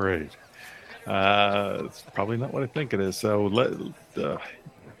Service. All right. It's probably not what I think it is. So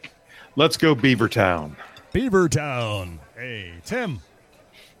let's go Beavertown. Beavertown. Hey, Tim.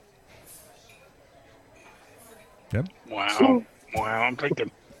 Tim? Wow. I'm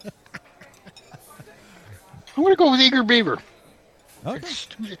thinking. I'm going to go with Eager Beaver. Okay.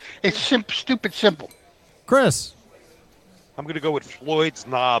 It's stupid simple. Chris. I'm going to go with Floyd's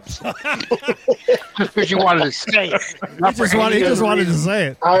Knobs. Just because you wanted to say it. He just wanted to say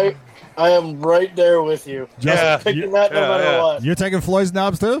it. I am right there with you. Yeah. Picking that no matter what. You're taking Floyd's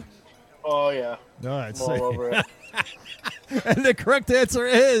Knobs too? Oh, yeah. All right. I'm all over it. And the correct answer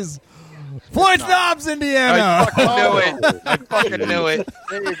is Floyd's Knobs, Indiana. I fucking knew it.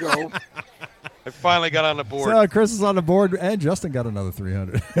 There you go. I finally got on the board. So Chris is on the board, and Justin got another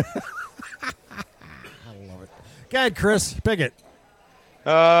 300. I love it. Go ahead, Chris. Pick it.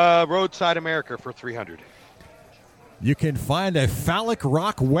 Roadside America for 300. You can find a phallic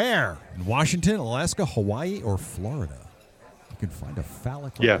rock where? In Washington, Alaska, Hawaii, or Florida? You can find a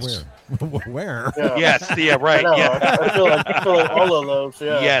phallic rock Yes. where? Where? Yeah. Yes, yeah, right. I know. Yeah. I feel like all of those.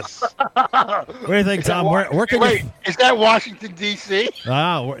 Yeah. Yes. What do you think, Tom? Where can Wait, you? is that Washington, D.C.?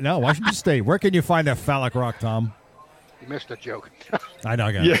 No, Washington State. Where can you find a phallic rock, Tom? You missed a joke. I know,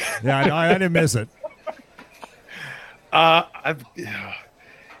 I got it. Yeah, I didn't miss it. I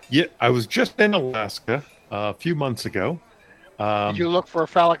was just in Alaska a few months ago. Did you look for a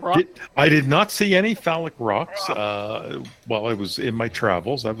phallic rock? I did not see any phallic rocks while I was in my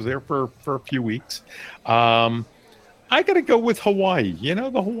travels. I was there for a few weeks. I got to go with Hawaii. You know,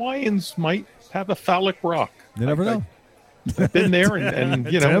 the Hawaiians might have a phallic rock. You never know. I've been there, and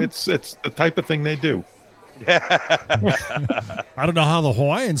you know, Tim? it's the type of thing they do. I don't know how the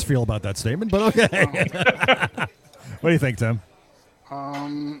Hawaiians feel about that statement, but okay. What do you think, Tim?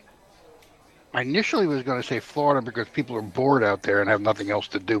 I initially was going to say Florida because people are bored out there and have nothing else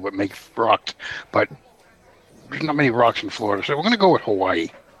to do but make rocks. But there's not many rocks in Florida, so we're going to go with Hawaii.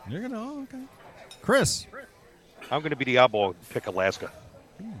 You're going to, okay. Chris. I'm going to be the oddball and pick Alaska.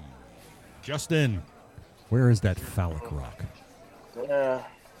 Justin. Where is that phallic rock? Yeah.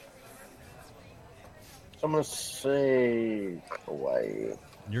 I'm going to say Hawaii.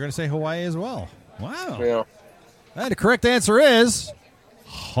 You're going to say Hawaii as well. Wow. Yeah. And the correct answer is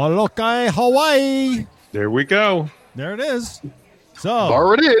Holokai, Hawaii. There we go. There it is. So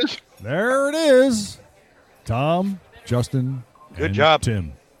There it is. there it is. Tom, Justin, Good and job.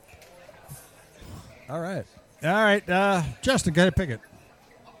 Tim. All right. Justin, go ahead and pick it.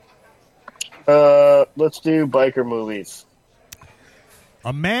 Let's do biker movies.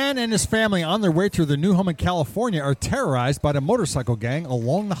 A man and his family on their way to their new home in California are terrorized by the motorcycle gang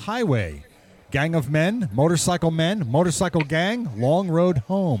along the highway. Gang of men, motorcycle gang, long road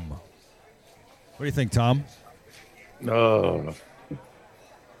home. What do you think, Tom?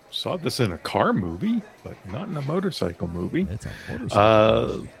 Saw this in a car movie, but not in a motorcycle movie. It's a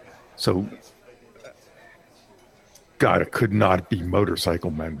motorcycle. So, God, it could not be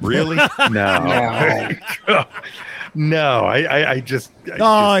motorcycle men. Really? No. No, I just. Ye of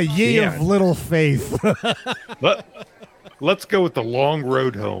can't. little faith. Let's go with the long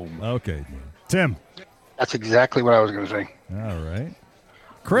road home. Okay. Tim. That's exactly what I was going to say. All right.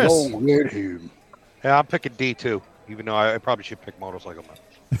 Chris. No, weird him. Yeah, I'm picking D too, even though I probably should pick motorcycle man.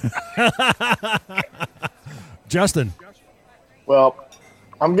 Justin. Well,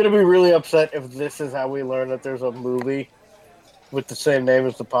 I'm going to be really upset if this is how we learn that there's a movie with the same name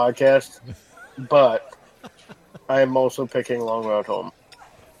as the podcast, but I am also picking Long Road Home.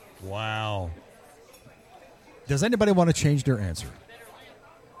 Wow. Does anybody want to change their answer?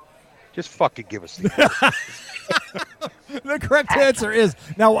 Just fucking give us the answer. The correct answer is,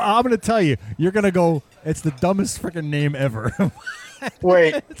 now I'm going to tell you, you're going to go, it's the dumbest freaking name ever.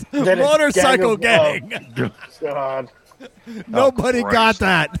 Wait. then it's Motorcycle gang. God. Nobody got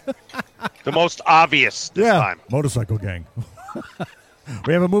that. The most obvious this time. Motorcycle gang.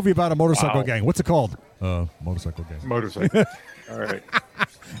 We have a movie about a motorcycle gang. What's it called? Motorcycle gang. Motorcycle. All right.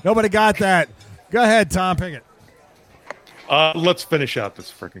 Nobody got that. Go ahead, Tom. Pick it. Let's finish out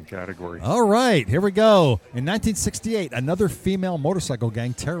this freaking category. All right, here we go. In 1968, another female motorcycle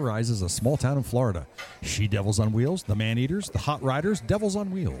gang terrorizes a small town in Florida. She-Devils on Wheels, the Man-Eaters, the Hot Riders, Devils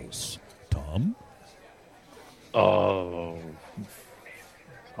on Wheels. Tom? Oh,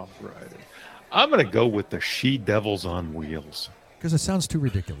 all right. I'm going to go with the She-Devils on Wheels. Because it sounds too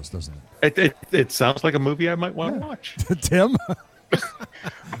ridiculous, doesn't it? It sounds like a movie I might want to watch. Tim?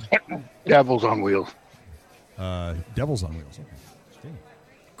 Devils on Wheels. Devils on Wheels. Okay.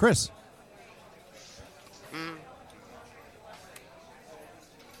 Chris?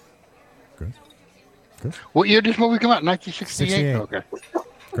 What year did this movie come out? 1968? 68. Okay.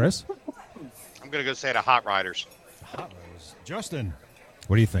 Chris? I'm going to go say the Hot Riders. Hot Rose. Justin.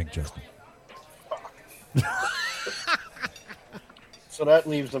 What do you think, Justin? So that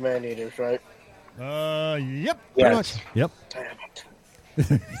leaves the Man-Eaters, right? Yep. Yes. Pretty much. Yep. Damn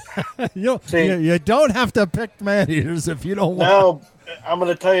it. You don't have to pick man-eaters if you don't want. Now, I'm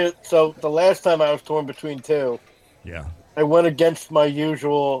going to tell you, so the last time I was torn between two, Yeah. I went against my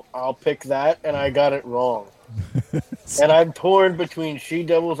usual, I'll pick that, and I got it wrong. And I'm torn between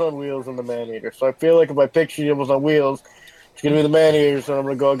She-Devils on Wheels and the Man-Eater. So I feel like if I pick She-Devils on Wheels, it's going to be the Man-Eaters, and I'm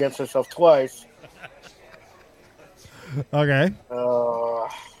going to go against myself twice. Okay.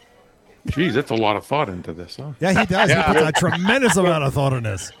 Geez, that's a lot of thought into this, huh? Yeah, he does. Yeah. He puts a tremendous amount of thought in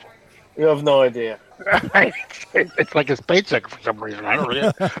this. You have no idea. It's like his paycheck for some reason. I don't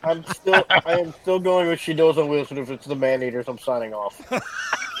really. I am still going with She-Devils on Wheels, and if it's the Man-Eaters, I'm signing off.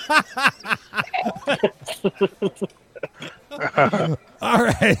 All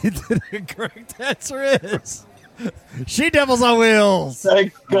right. The correct answer is She-Devils on Wheels.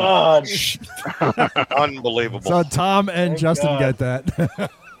 Thank God. Unbelievable. So Tom and Thank Justin God. get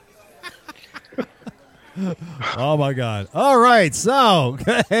that. Oh, my God. All right. So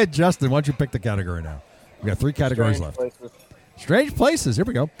go ahead, Justin. Why don't you pick the category now? We got 3 categories Strange left. places. Strange places. Here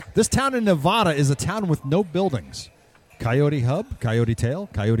we go. This town in Nevada is a town with no buildings. Coyote Hub, Coyote Tail,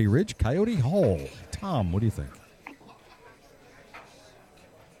 Coyote Ridge, Coyote Hole. Tom, what do you think?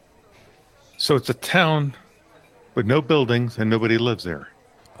 So it's a town with no buildings and nobody lives there.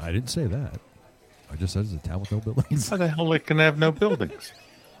 I didn't say that. I just said it's a town with no buildings. How the hell they can have no buildings?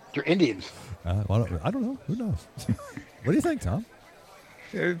 They're Indians. Well, I don't know. Who knows? What do you think, Tom?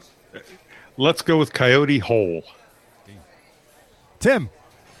 Let's go with Coyote Hole. Tim?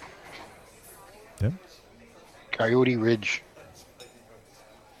 Tim? Coyote Ridge.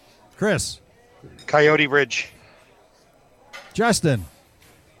 Chris? Coyote Ridge. Justin?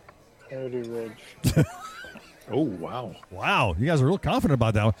 Coyote Ridge. Oh, wow. Wow, you guys are real confident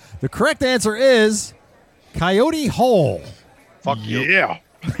about that one. The correct answer is Coyote Hole. Fuck you. Yeah.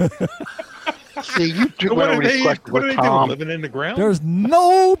 See, you do What went are over this they, question what are with they doing? Tom. Living in the ground? There's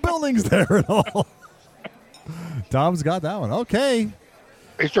no buildings there at all. Tom's got that one. Okay.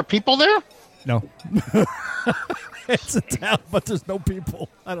 Is there people there? No. It's a town, but there's no people.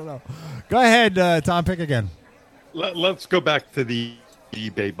 I don't know. Go ahead, Tom. Pick again. Let's go back to the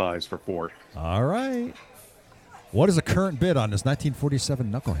eBay buys for Ford. All right. What is the current bid on this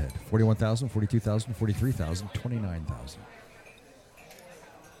 1947 Knucklehead? 41,000, 42,000, 43,000, 29,000.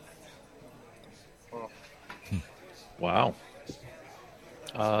 Wow.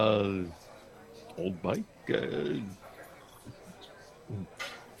 Old bike.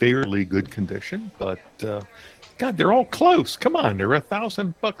 Fairly good condition, but God, they're all close. Come on, they're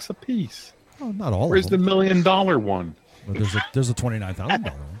 $1,000 a piece. Oh, not all Where's of the them. $1 million one? But there's a $29,000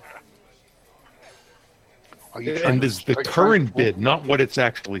 one. Are you trying And to- is the are you trying current to- bid not what it's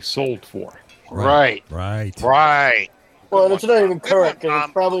actually sold for? Right. Right. Right. Well, and it's not even Good current one,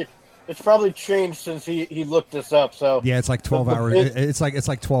 because it's probably changed since he looked this up. So Yeah, it's like 12 The hours. bid- It's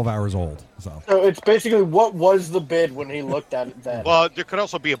like 12 hours old. So it's basically what was the bid when he looked at it then. Well, there could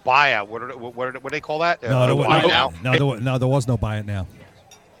also be a buyout. What do they call that? no, Now. there was no buy it now.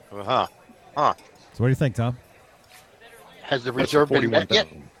 Uh-huh. So what do you think, Tom? Has the That's reserve been met yet?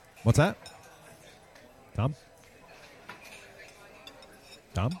 41,000. What's that? Tom?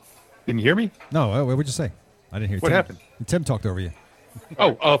 Tom? Didn't you hear me? No, what would you say? I didn't hear. What Tim, happened? Tim talked over you.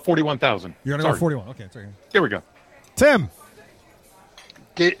 Oh, 41,000. You're gonna go 41. Okay, sorry. Here we go. Tim.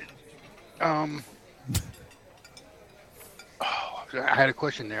 Did I had a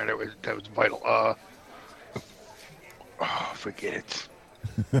question there that was vital. Forget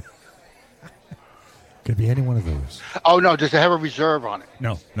it. Could be any one of those. Oh no, does it have a reserve on it?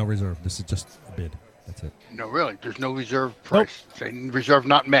 No reserve. This is just a bid. That's it. No, really. There's no reserve price. Saying reserve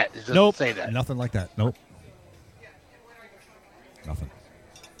not met. It doesn't Nope. say that. Nothing like that. Nope. Nothing.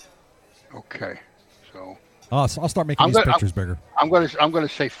 Okay. So I'll start making I'm these gonna- pictures bigger. I'm gonna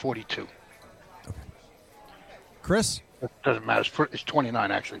say 42. Chris? It doesn't matter. It's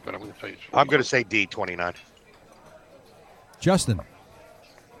 29 actually, but I'm gonna say it's 42. I'm going to say D, 29. Justin?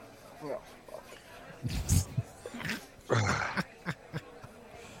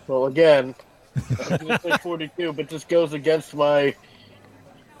 Well, again, I was going to say 42, but this goes against my.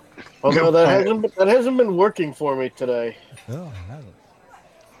 Although that hasn't been working for me today. Oh,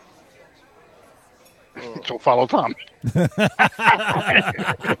 So follow Tom.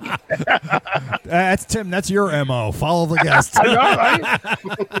 that's Tim. That's your MO. Follow the guest. I know,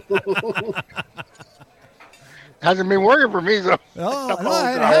 right? Hasn't been working for me, though. Oh,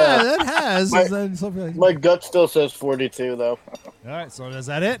 no, it has. My- Then something- My gut still says 42, though. All right, so is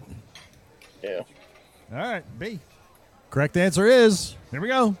that it? Yeah. All right, B. Correct answer is, here we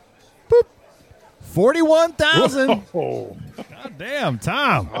go. Boop. 41,000. Oh, God damn,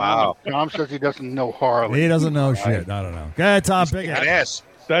 Tom. Wow. Tom says he doesn't know Harley. He doesn't know shit. I don't know. Go ahead, Tom. Pick it. Yes.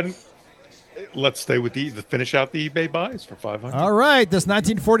 then let's stay with the finish out the eBay buys for 500. All right, this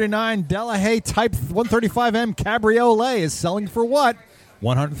 1949 Delahaye Type 135M Cabriolet is selling for what?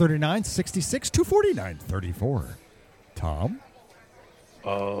 139.66, 249.34. Tom,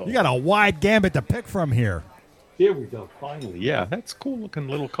 you got a wide gambit to pick from here. Here we go. Finally, yeah, that's a cool looking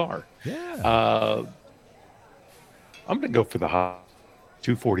little car. Yeah, I'm gonna go for the high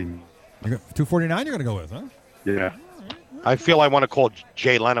 240. 249. You're gonna go with, huh? Yeah, I feel I want to call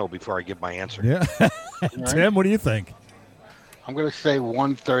Jay Leno before I give my answer. Yeah. Tim, what do you think? I'm going to say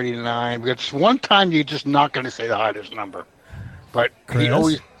 139 because one time you're just not going to say the highest number. But Chris? he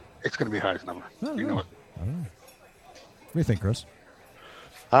always, it's going to be the highest number. Oh, You know it. What do you think, Chris?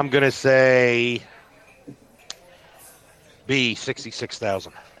 I'm going to say B,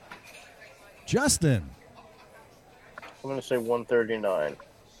 66,000. Justin. I'm going to say 139.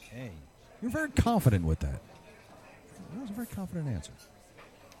 Hey, you're very confident with that. That was a very confident answer.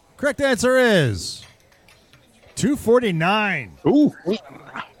 Correct answer is 249. ooh,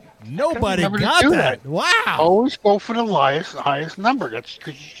 Nobody Remember to got do that. that. Wow. Always go for the highest number. That's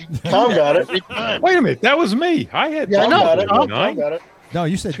because you Tom got it. every time. wait a minute, that was me. I had Yeah, I Tom know. got it. Tom 249. got it. No,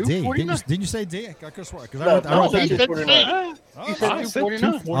 you said D. Didn't 249. you say D? I could have sworn. Because No, I Tom wrote said D. 249. He said I said 249.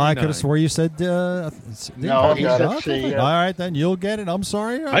 249. I could have swore you said D. No, he said Okay. C. All right, then you'll get it. I'm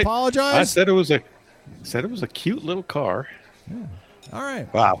sorry. I I apologize. said it was a cute little car. All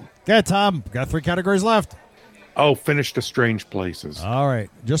right. Wow. Okay, Tom. Got 3 categories left. Oh, finished the strange places. All right.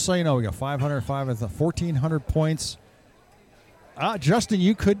 Just so you know, we got 505 with 1,400 points. Justin,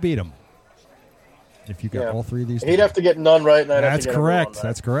 you could beat him if you got Yeah. all 3 of these. He'd have to get none right, and I'd have That's to get everyone correct. right.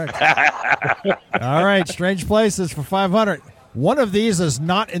 That's correct. All right, strange places for 500. One of these is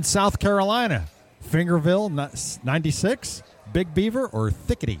not in South Carolina. Fingerville, 96, Big Beaver, or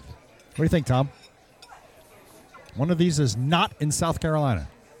Thickety. What do you think, Tom? One of these is not in South Carolina.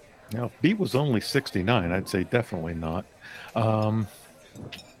 Now, if B was only 69, I'd say definitely not. One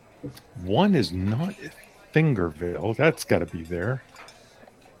is not Fingerville. That's got to be there.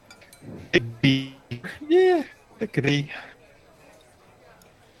 Big B. Yeah, Thickety.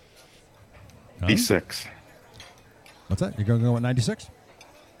 Huh? B6. What's that? You're going to go with 96?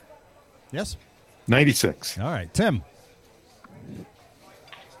 Yes? 96. All right, Tim.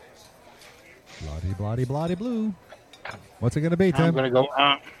 Bloody, bloody, bloody blue. What's it going to be, I'm Tim? going to go.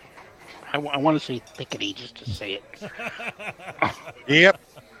 I want to say thickety just to say it. Yep.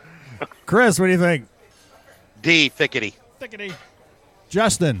 Chris, what do you think? D, Thickety. Thickety.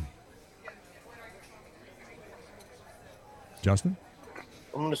 Justin. Justin?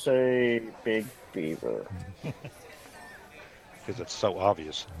 I'm going to say Big Beaver. Because it's so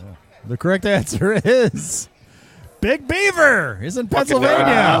obvious. The correct answer is Big Beaver is in Pennsylvania.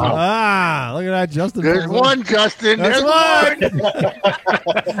 wow. Ah, look at that, Justin. There's one, Justin. That's There's one.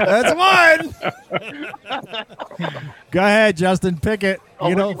 That's one. Go ahead, Justin. Pick it. Oh,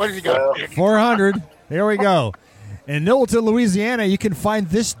 You know, what has he got? 400. Here we go. In Newellton, Louisiana, you can find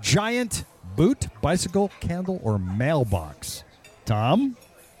this giant boot, bicycle, candle, or mailbox. Tom?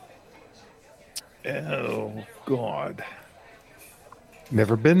 Oh, God.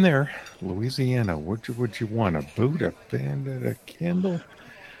 Never been there. Louisiana. Would you want? A boot, a bandit, a candle?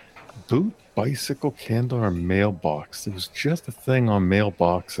 Boot, bicycle, candle, or mailbox? There was just a thing on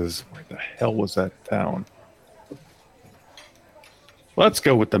mailboxes. Where the hell was that town? Let's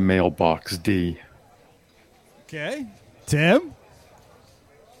go with the mailbox, D. Okay. Tim?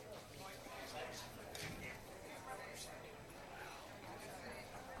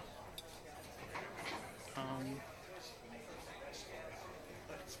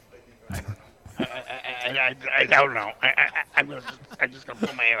 I don't know. I'm just gonna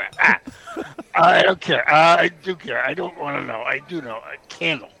pull my hair out. I don't care. I do care. I don't want to know. I do know. A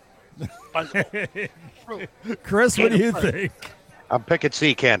candle. Chris, what do you think? I'm picking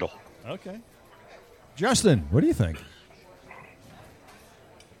C, Candle. Okay. Justin, what do you think?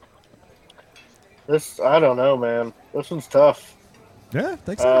 I don't know, man. This one's tough. Yeah,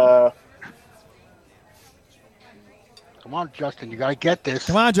 think so. Come on, Justin. You gotta get this.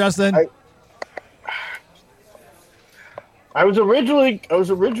 Come on, Justin. I was originally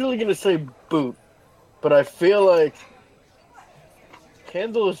gonna say boot, but I feel like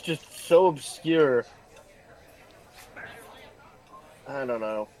candle is just so obscure. I don't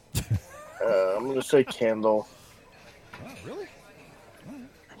know. I'm gonna say candle. Really?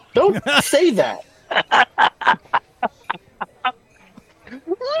 Don't say that.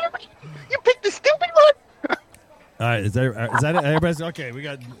 You picked the stupid one. All right, is that it? Everybody's okay. We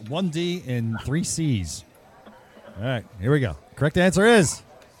got 1 D and 3 C's. All right, here we go. Correct answer is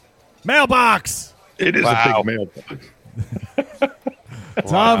mailbox. It is Wow. a big mailbox.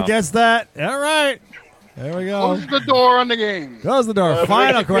 Tom gets that. All right. There we go. Close the door on the game. Close the door. If it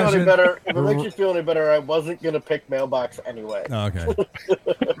Final makes you feel any question. better, if it makes you feel any better, I wasn't going to pick mailbox anyway. Okay. All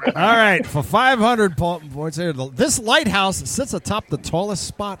right. For 500 points here, this lighthouse sits atop the tallest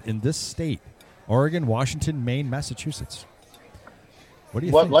spot in this state: Oregon, Washington, Maine, Massachusetts. What do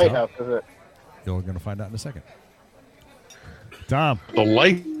you What think? lighthouse Tom? is it? You're going to find out in a second. Tom, The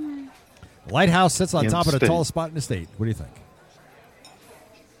light. lighthouse sits on In top of the state. tallest spot in the state. What do you think?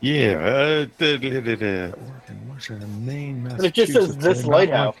 Yeah. Oregon, Washington, Maine, But it just says Massachusetts. this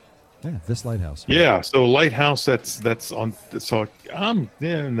lighthouse. Yeah, this lighthouse. Yeah, so lighthouse. That's on. So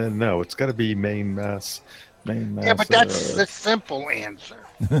no, it's got to be Maine, Mass. Maine, Mass. Yeah, but that's the simple answer.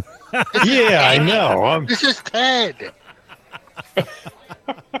 yeah, I know. This is Ted.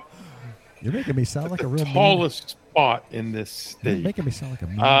 You're making me sound like a real mean- Tallest spot in this You're state. making me sound like a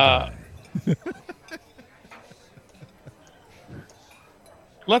mean guy.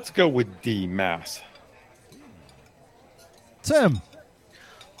 Let's go with D, Mass. Tim.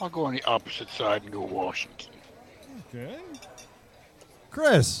 I'll go on the opposite side and go Washington. Okay.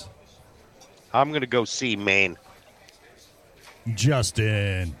 Chris. I'm going to go C, Maine.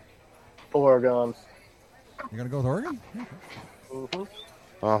 Justin. Oregon. You're going to go with Oregon? Mhm.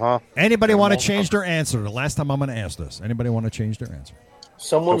 Uh-huh. Anybody want to change their answer? The last time I'm going to ask this. Anybody want to change their answer?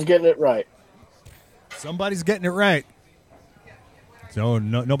 Someone's getting it right. Somebody's getting it right. So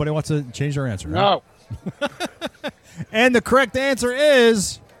nobody wants to change their answer. huh? No. And the correct answer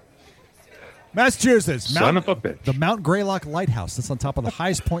is Massachusetts. Son of a bitch. The Mount Greylock Lighthouse sits on top of the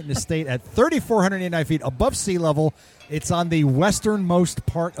highest point in the state at 3,489 feet above sea level. It's on the westernmost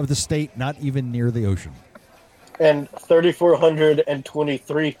part of the state, not even near the ocean. And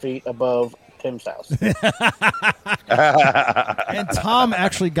 3,423 feet above Tim's house. And Tom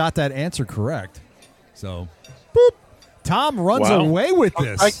actually got that answer correct. So, boop. Tom runs Wow. away with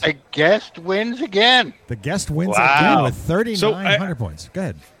this. The guest wins again. The guest wins Wow. again with 3,900 So, points. Go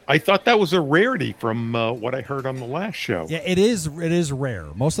ahead. I thought that was a rarity from what I heard on the last show. Yeah, it is. It is rare.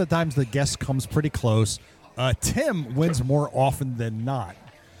 Most of the times, the guest comes pretty close. Tim wins more often than not.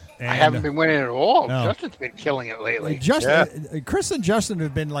 And I haven't been winning at all. No. Justin's been killing it lately. Justin, Chris and Justin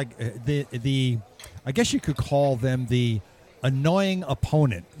have been like the. I guess you could call them the annoying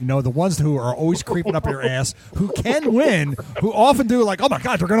opponent. You know, the ones who are always creeping up your ass, who can win, who often do like, oh my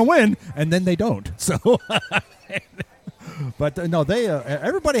God, they're going to win, and then they don't. So, but no, they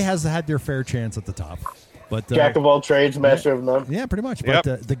everybody has had their fair chance at the top. But Jack of all trades, master of none. yeah, pretty much. Yep.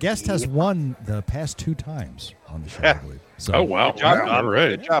 But the guest has won the past 2 times on the show, I believe. So, Oh, wow. Good job, All Tom. right.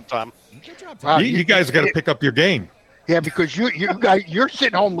 Good job, Tom. Good job, Wow, You guys got to pick up your game. Yeah, because you guys, you're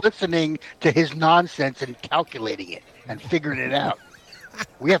sitting home listening to his nonsense and calculating it and figuring it out.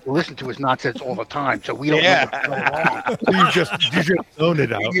 We have to listen to his nonsense all the time, so we don't know what's going on. You just zone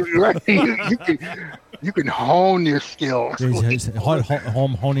it out. You can hone your skills. He's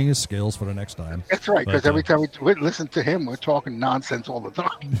home honing his skills for the next time. That's right, because But, every time we listen to him, we're talking nonsense all the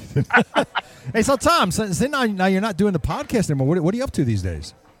time. Hey, so Tom, since now you're not doing the podcast anymore, what are you up to these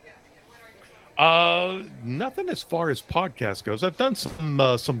days? Nothing as far as podcast goes. I've done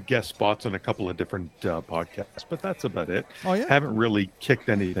some guest spots on a couple of different podcasts, but that's about it. Oh, yeah? Haven't really kicked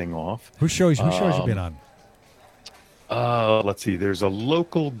anything off. Whose shows you been on? Let's see. There's a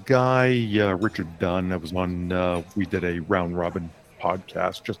local guy, Richard Dunn, that was on. We did a round robin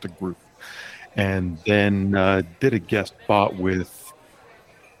podcast, just a group, and then did a guest spot with.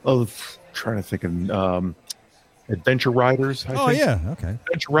 Trying to think of Adventure Riders. I think. Yeah, okay.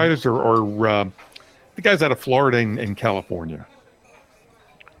 Adventure Riders or the guys out of Florida and California.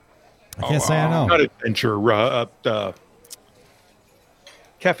 I can't say I know. Not Adventure.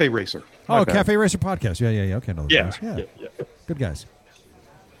 Cafe Racer. Oh, My bad. Cafe Racer podcast. Yeah. Okay, no, Yeah, guys. yeah. Good guys.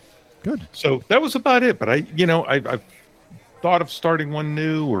 Good. So that was about it. But I've thought of starting one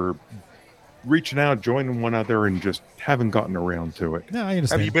new or reaching out, joining one other, and just haven't gotten around to it. No, I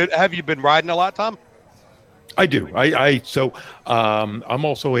understand. Have you been riding a lot, Tom? I do. I'm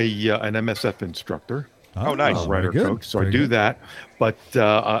also an MSF instructor. Oh, nice. Rider very good. coach. So Very I do good. that. But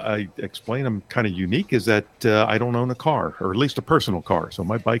I explain I'm kind of unique is that I don't own a car, or at least a personal car. So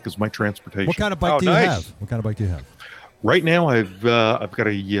my bike is my transportation. What kind of bike Oh, do you nice. have? What kind of bike do you have? Right now, I've got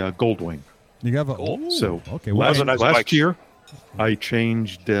a Goldwing. You have a Cool. ooh, So okay. Those are last nice bikes. year, I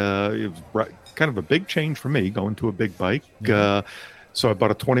changed. It was kind of a big change for me going to a big bike. So I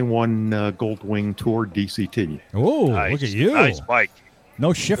bought a 21 Goldwing Tour DCT. Oh, Nice. look at you. Nice bike.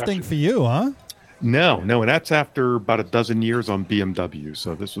 No shifting for you, huh? No, and that's after about a dozen years on BMW.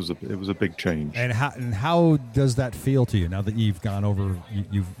 So it was a big change. And how does that feel to you now that you've gone over,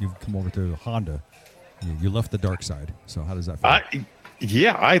 you've come over to Honda? You left the dark side. So how does that feel?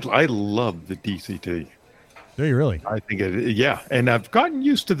 I love the DCT. Do you really? I think and I've gotten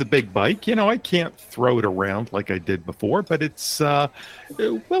used to the big bike. I can't throw it around like I did before, but it's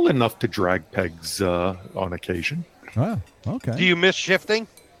well enough to drag pegs on occasion. Oh, okay. Do you miss shifting?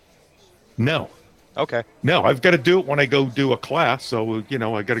 No, Okay. I've got to do it when I go do a class. So I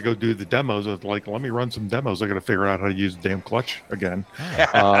got to go do the demos. It's like, let me run some demos. I got to figure out how to use the damn clutch again.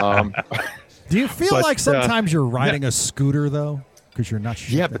 Do you feel but, like sometimes you're riding a scooter though? Because you're not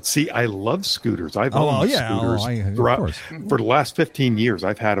shifting? Yeah, but see, I love scooters. I've Oh, owned yeah. scooters Of throughout. course. For the last 15 years.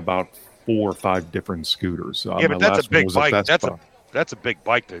 I've had about 4 or 5 different scooters. Yeah, My but that's last a big one was bike. Vespa. That's a big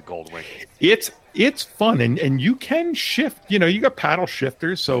bike, the Goldwing. It's fun, and you can shift. You got paddle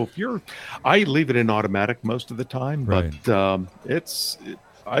shifters. So if I leave it in automatic most of the time, Right. but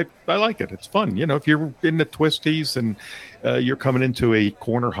I like it. It's fun. If you're in the twisties and you're coming into a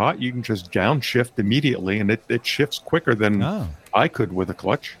corner hot, you can just downshift immediately, and it shifts quicker than I could with a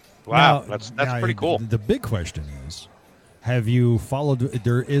clutch. Wow, Now- that's now, pretty cool. The big question is, have you followed?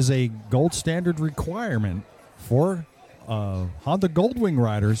 There is a gold standard requirement for Honda Goldwing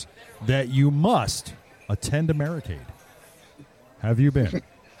riders that you must attend Americade. Have you been?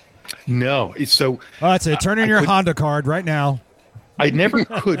 No, so Oh, that's it. Turn in your Honda card right now. I never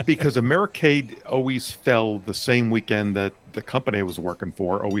could because Americade always fell the same weekend that the company I was working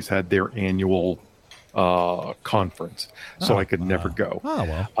for always had their annual conference, so I could never go. Oh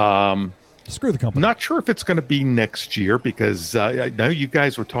well. Screw the company. Not sure if it's going to be next year because I know you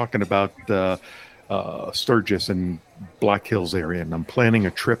guys were talking about Sturgis and Black Hills area, and I'm planning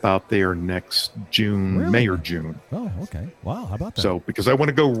a trip out there next June, Really? May or June. Oh, okay. Wow. How about that? So because I want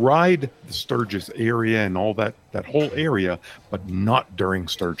to go ride the Sturgis area and all that whole area, but not during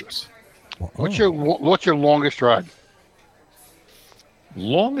Sturgis. Well, What's your longest ride?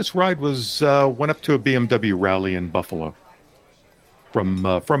 Longest ride was went up to a BMW rally in Buffalo from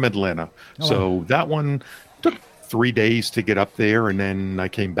Atlanta. Oh, So that one took 3 days to get up there, and then I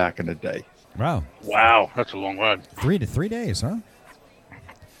came back in a day. Wow. Wow, that's a long ride. 3 days, huh?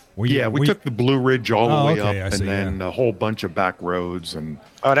 We took the Blue Ridge all the way okay, I up, see, and then a whole bunch of back roads. And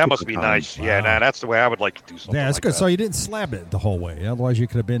Oh, that took must the be time. nice. Wow. Yeah, that's the way I would like to do something. Yeah, that's like good. that. So you didn't slab it the whole way. Otherwise, you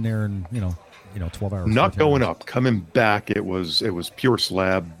could have been there in 12 hours. Not 14 going hours. up, coming back. It was pure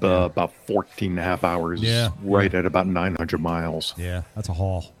slab, about 14 and a half hours. Yeah, right at about 900 miles. Yeah, that's a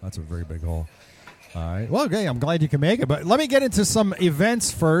haul. That's a very big haul. All right. Well, okay. I'm glad you can make it. But let me get into some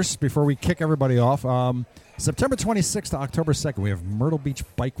events first before we kick everybody off. September 26th to October 2nd, we have Myrtle Beach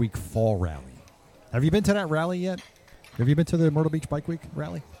Bike Week Fall Rally. Have you been to that rally yet? Have you been to the Myrtle Beach Bike Week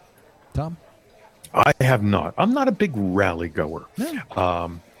rally, Tom? I have not. I'm not a big rally goer. Yeah.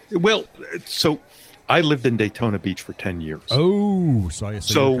 Well, so I lived in Daytona Beach for 10 years. Oh, so you're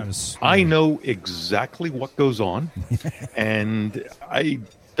So kind of I know exactly what goes on, and I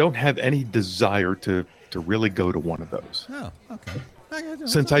don't have any desire to really go to one of those. Oh, okay.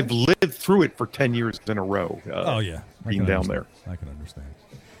 Since I've lived through it for 10 years in a row. Oh yeah, I being can down understand. there. I can understand.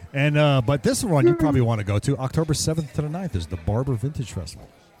 And but this one you probably want to go to. October 7th to the 9th is the Barber Vintage Festival.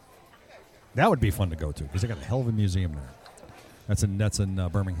 That would be fun to go to because they got a hell of a museum there. That's in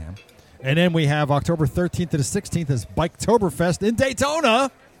Birmingham. And then we have October 13th to the 16th is Biketoberfest in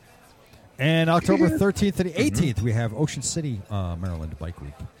Daytona. And October 13th to the 18th we have Ocean City, Maryland Bike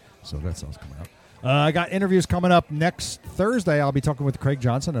Week. So that's all coming up. I got interviews coming up next Thursday. I'll be talking with Craig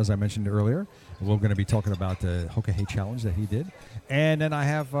Johnson, as I mentioned earlier. We're going to be talking about the Hoka Hey Challenge that he did. And then I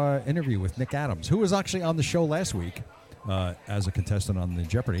have an interview with Nick Adams, who was actually on the show last week as a contestant on the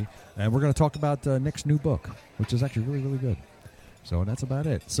Jeopardy. And we're going to talk about Nick's new book, which is actually really, really good. So that's about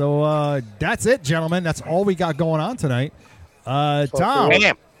it. So that's it, gentlemen. That's all we got going on tonight. Tom,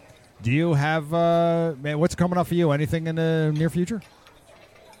 Bam. do you have what's coming up for you? Anything in the near future?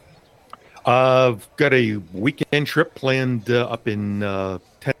 I've got a weekend trip planned up in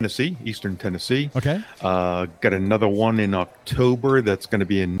Tennessee, Eastern Tennessee. Okay. Got another one in October that's going to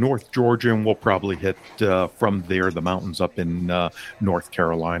be in North Georgia, and we'll probably hit from there the mountains up in North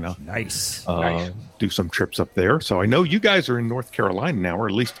Carolina. Nice. Do some trips up there. So I know you guys are in North Carolina now, or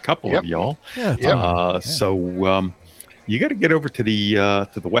at least a couple of y'all. Yeah. So you got to get over to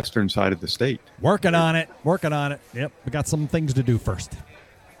the western side of the state. Working on it. Yep. We got some things to do first.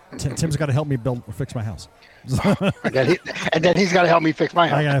 Tim's got to help me fix my house. and then he's got to help me fix my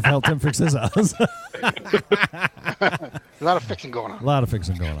I house. got to help Tim fix his house. A lot of fixing going A on. lot of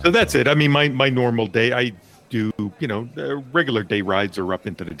fixing going on. So that's it. I mean, my normal day, I do, regular day rides are up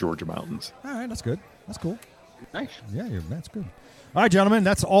into the Georgia mountains. All right, that's good. That's cool. Nice. Yeah, that's good. All right, gentlemen,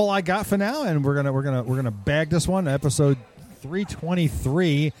 that's all I got for now, and we're gonna bag this one. Episode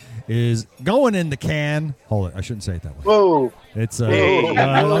 323 is going in the can. Hold it, I shouldn't say it that way. Whoa. It's Hey. I'm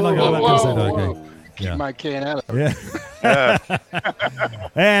not gonna say that. Okay. Keep Yeah. my can out of it. Yeah.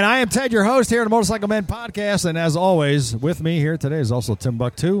 And I am Ted, your host here at the Motorcycle Men Podcast, and as always, with me here today is also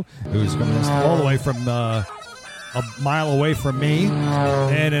Timbuktu, who's coming in all the way from a mile away from me,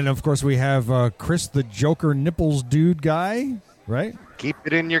 and then of course we have Chris, the Joker Nipples Dude guy, right? Keep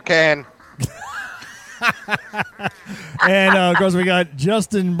it in your can. And of course we got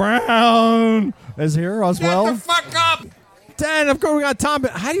Justin Brown is here as well. Shut the fuck up! And of course we got Tom.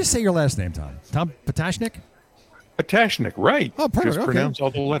 How do you say your last name, Tom? Tom Patashnik? Patashnik, right. Oh, perfect. Just Okay. pronounce all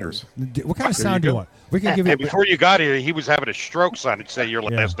the letters. What kind of There you sound do you go. want? We can give you. And before you got here, he was having a stroke, son. It'd say your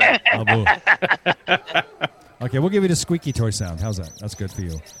last name. Oh, boo. Okay, we'll give you the squeaky toy sound. How's that? That's good for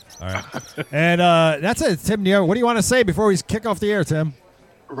you. All right. And that's it. Tim, what do you want to say before we kick off the air, Tim?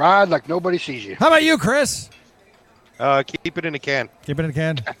 Ride like nobody sees you. How about you, Chris? Keep it in a can. Keep it in the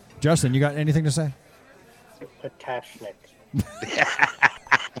can. Justin, you got anything to say? Patashnik.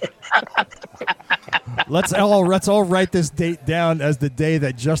 Let's all write this date down as the day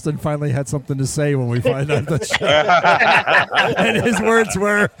that Justin finally had something to say when we find out the show. And his words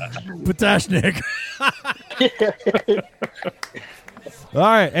were Patashnik. All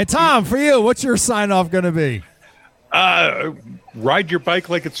right. And Tom, for you, what's your sign off going to be? Ride your bike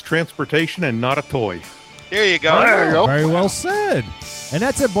like it's transportation and not a toy. Here you go. There you go. Very well said. And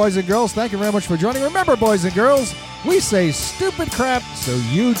that's it, boys and girls. Thank you very much for joining. Remember, boys and girls, we say stupid crap so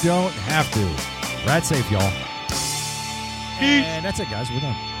you don't have to. Ride safe, y'all. And that's it, guys. We're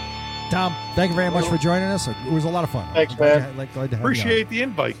done. Tom, thank you very much for joining us. It was a lot of fun. Thanks, man. Glad to have you on. Appreciate the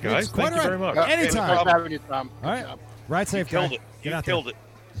invite, guys. It's quite Thank you all right. very much. Anytime. Nice having you, Tom. All right. Ride safe, Killed guy. it. Get You out killed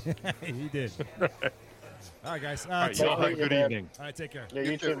there. it. He did. All right, guys. All right, Tim, y'all have a good man. evening. all right, take care. Yeah,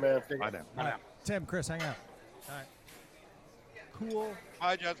 you too, man. Bye now. All right. Tim, Chris, hang out. All right. Cool.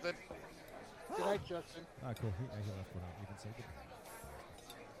 Bye, Justin. Good night, Justin. All right, cool. He left without. You can say goodbye.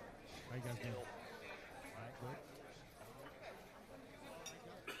 How you guys doing? All right, good.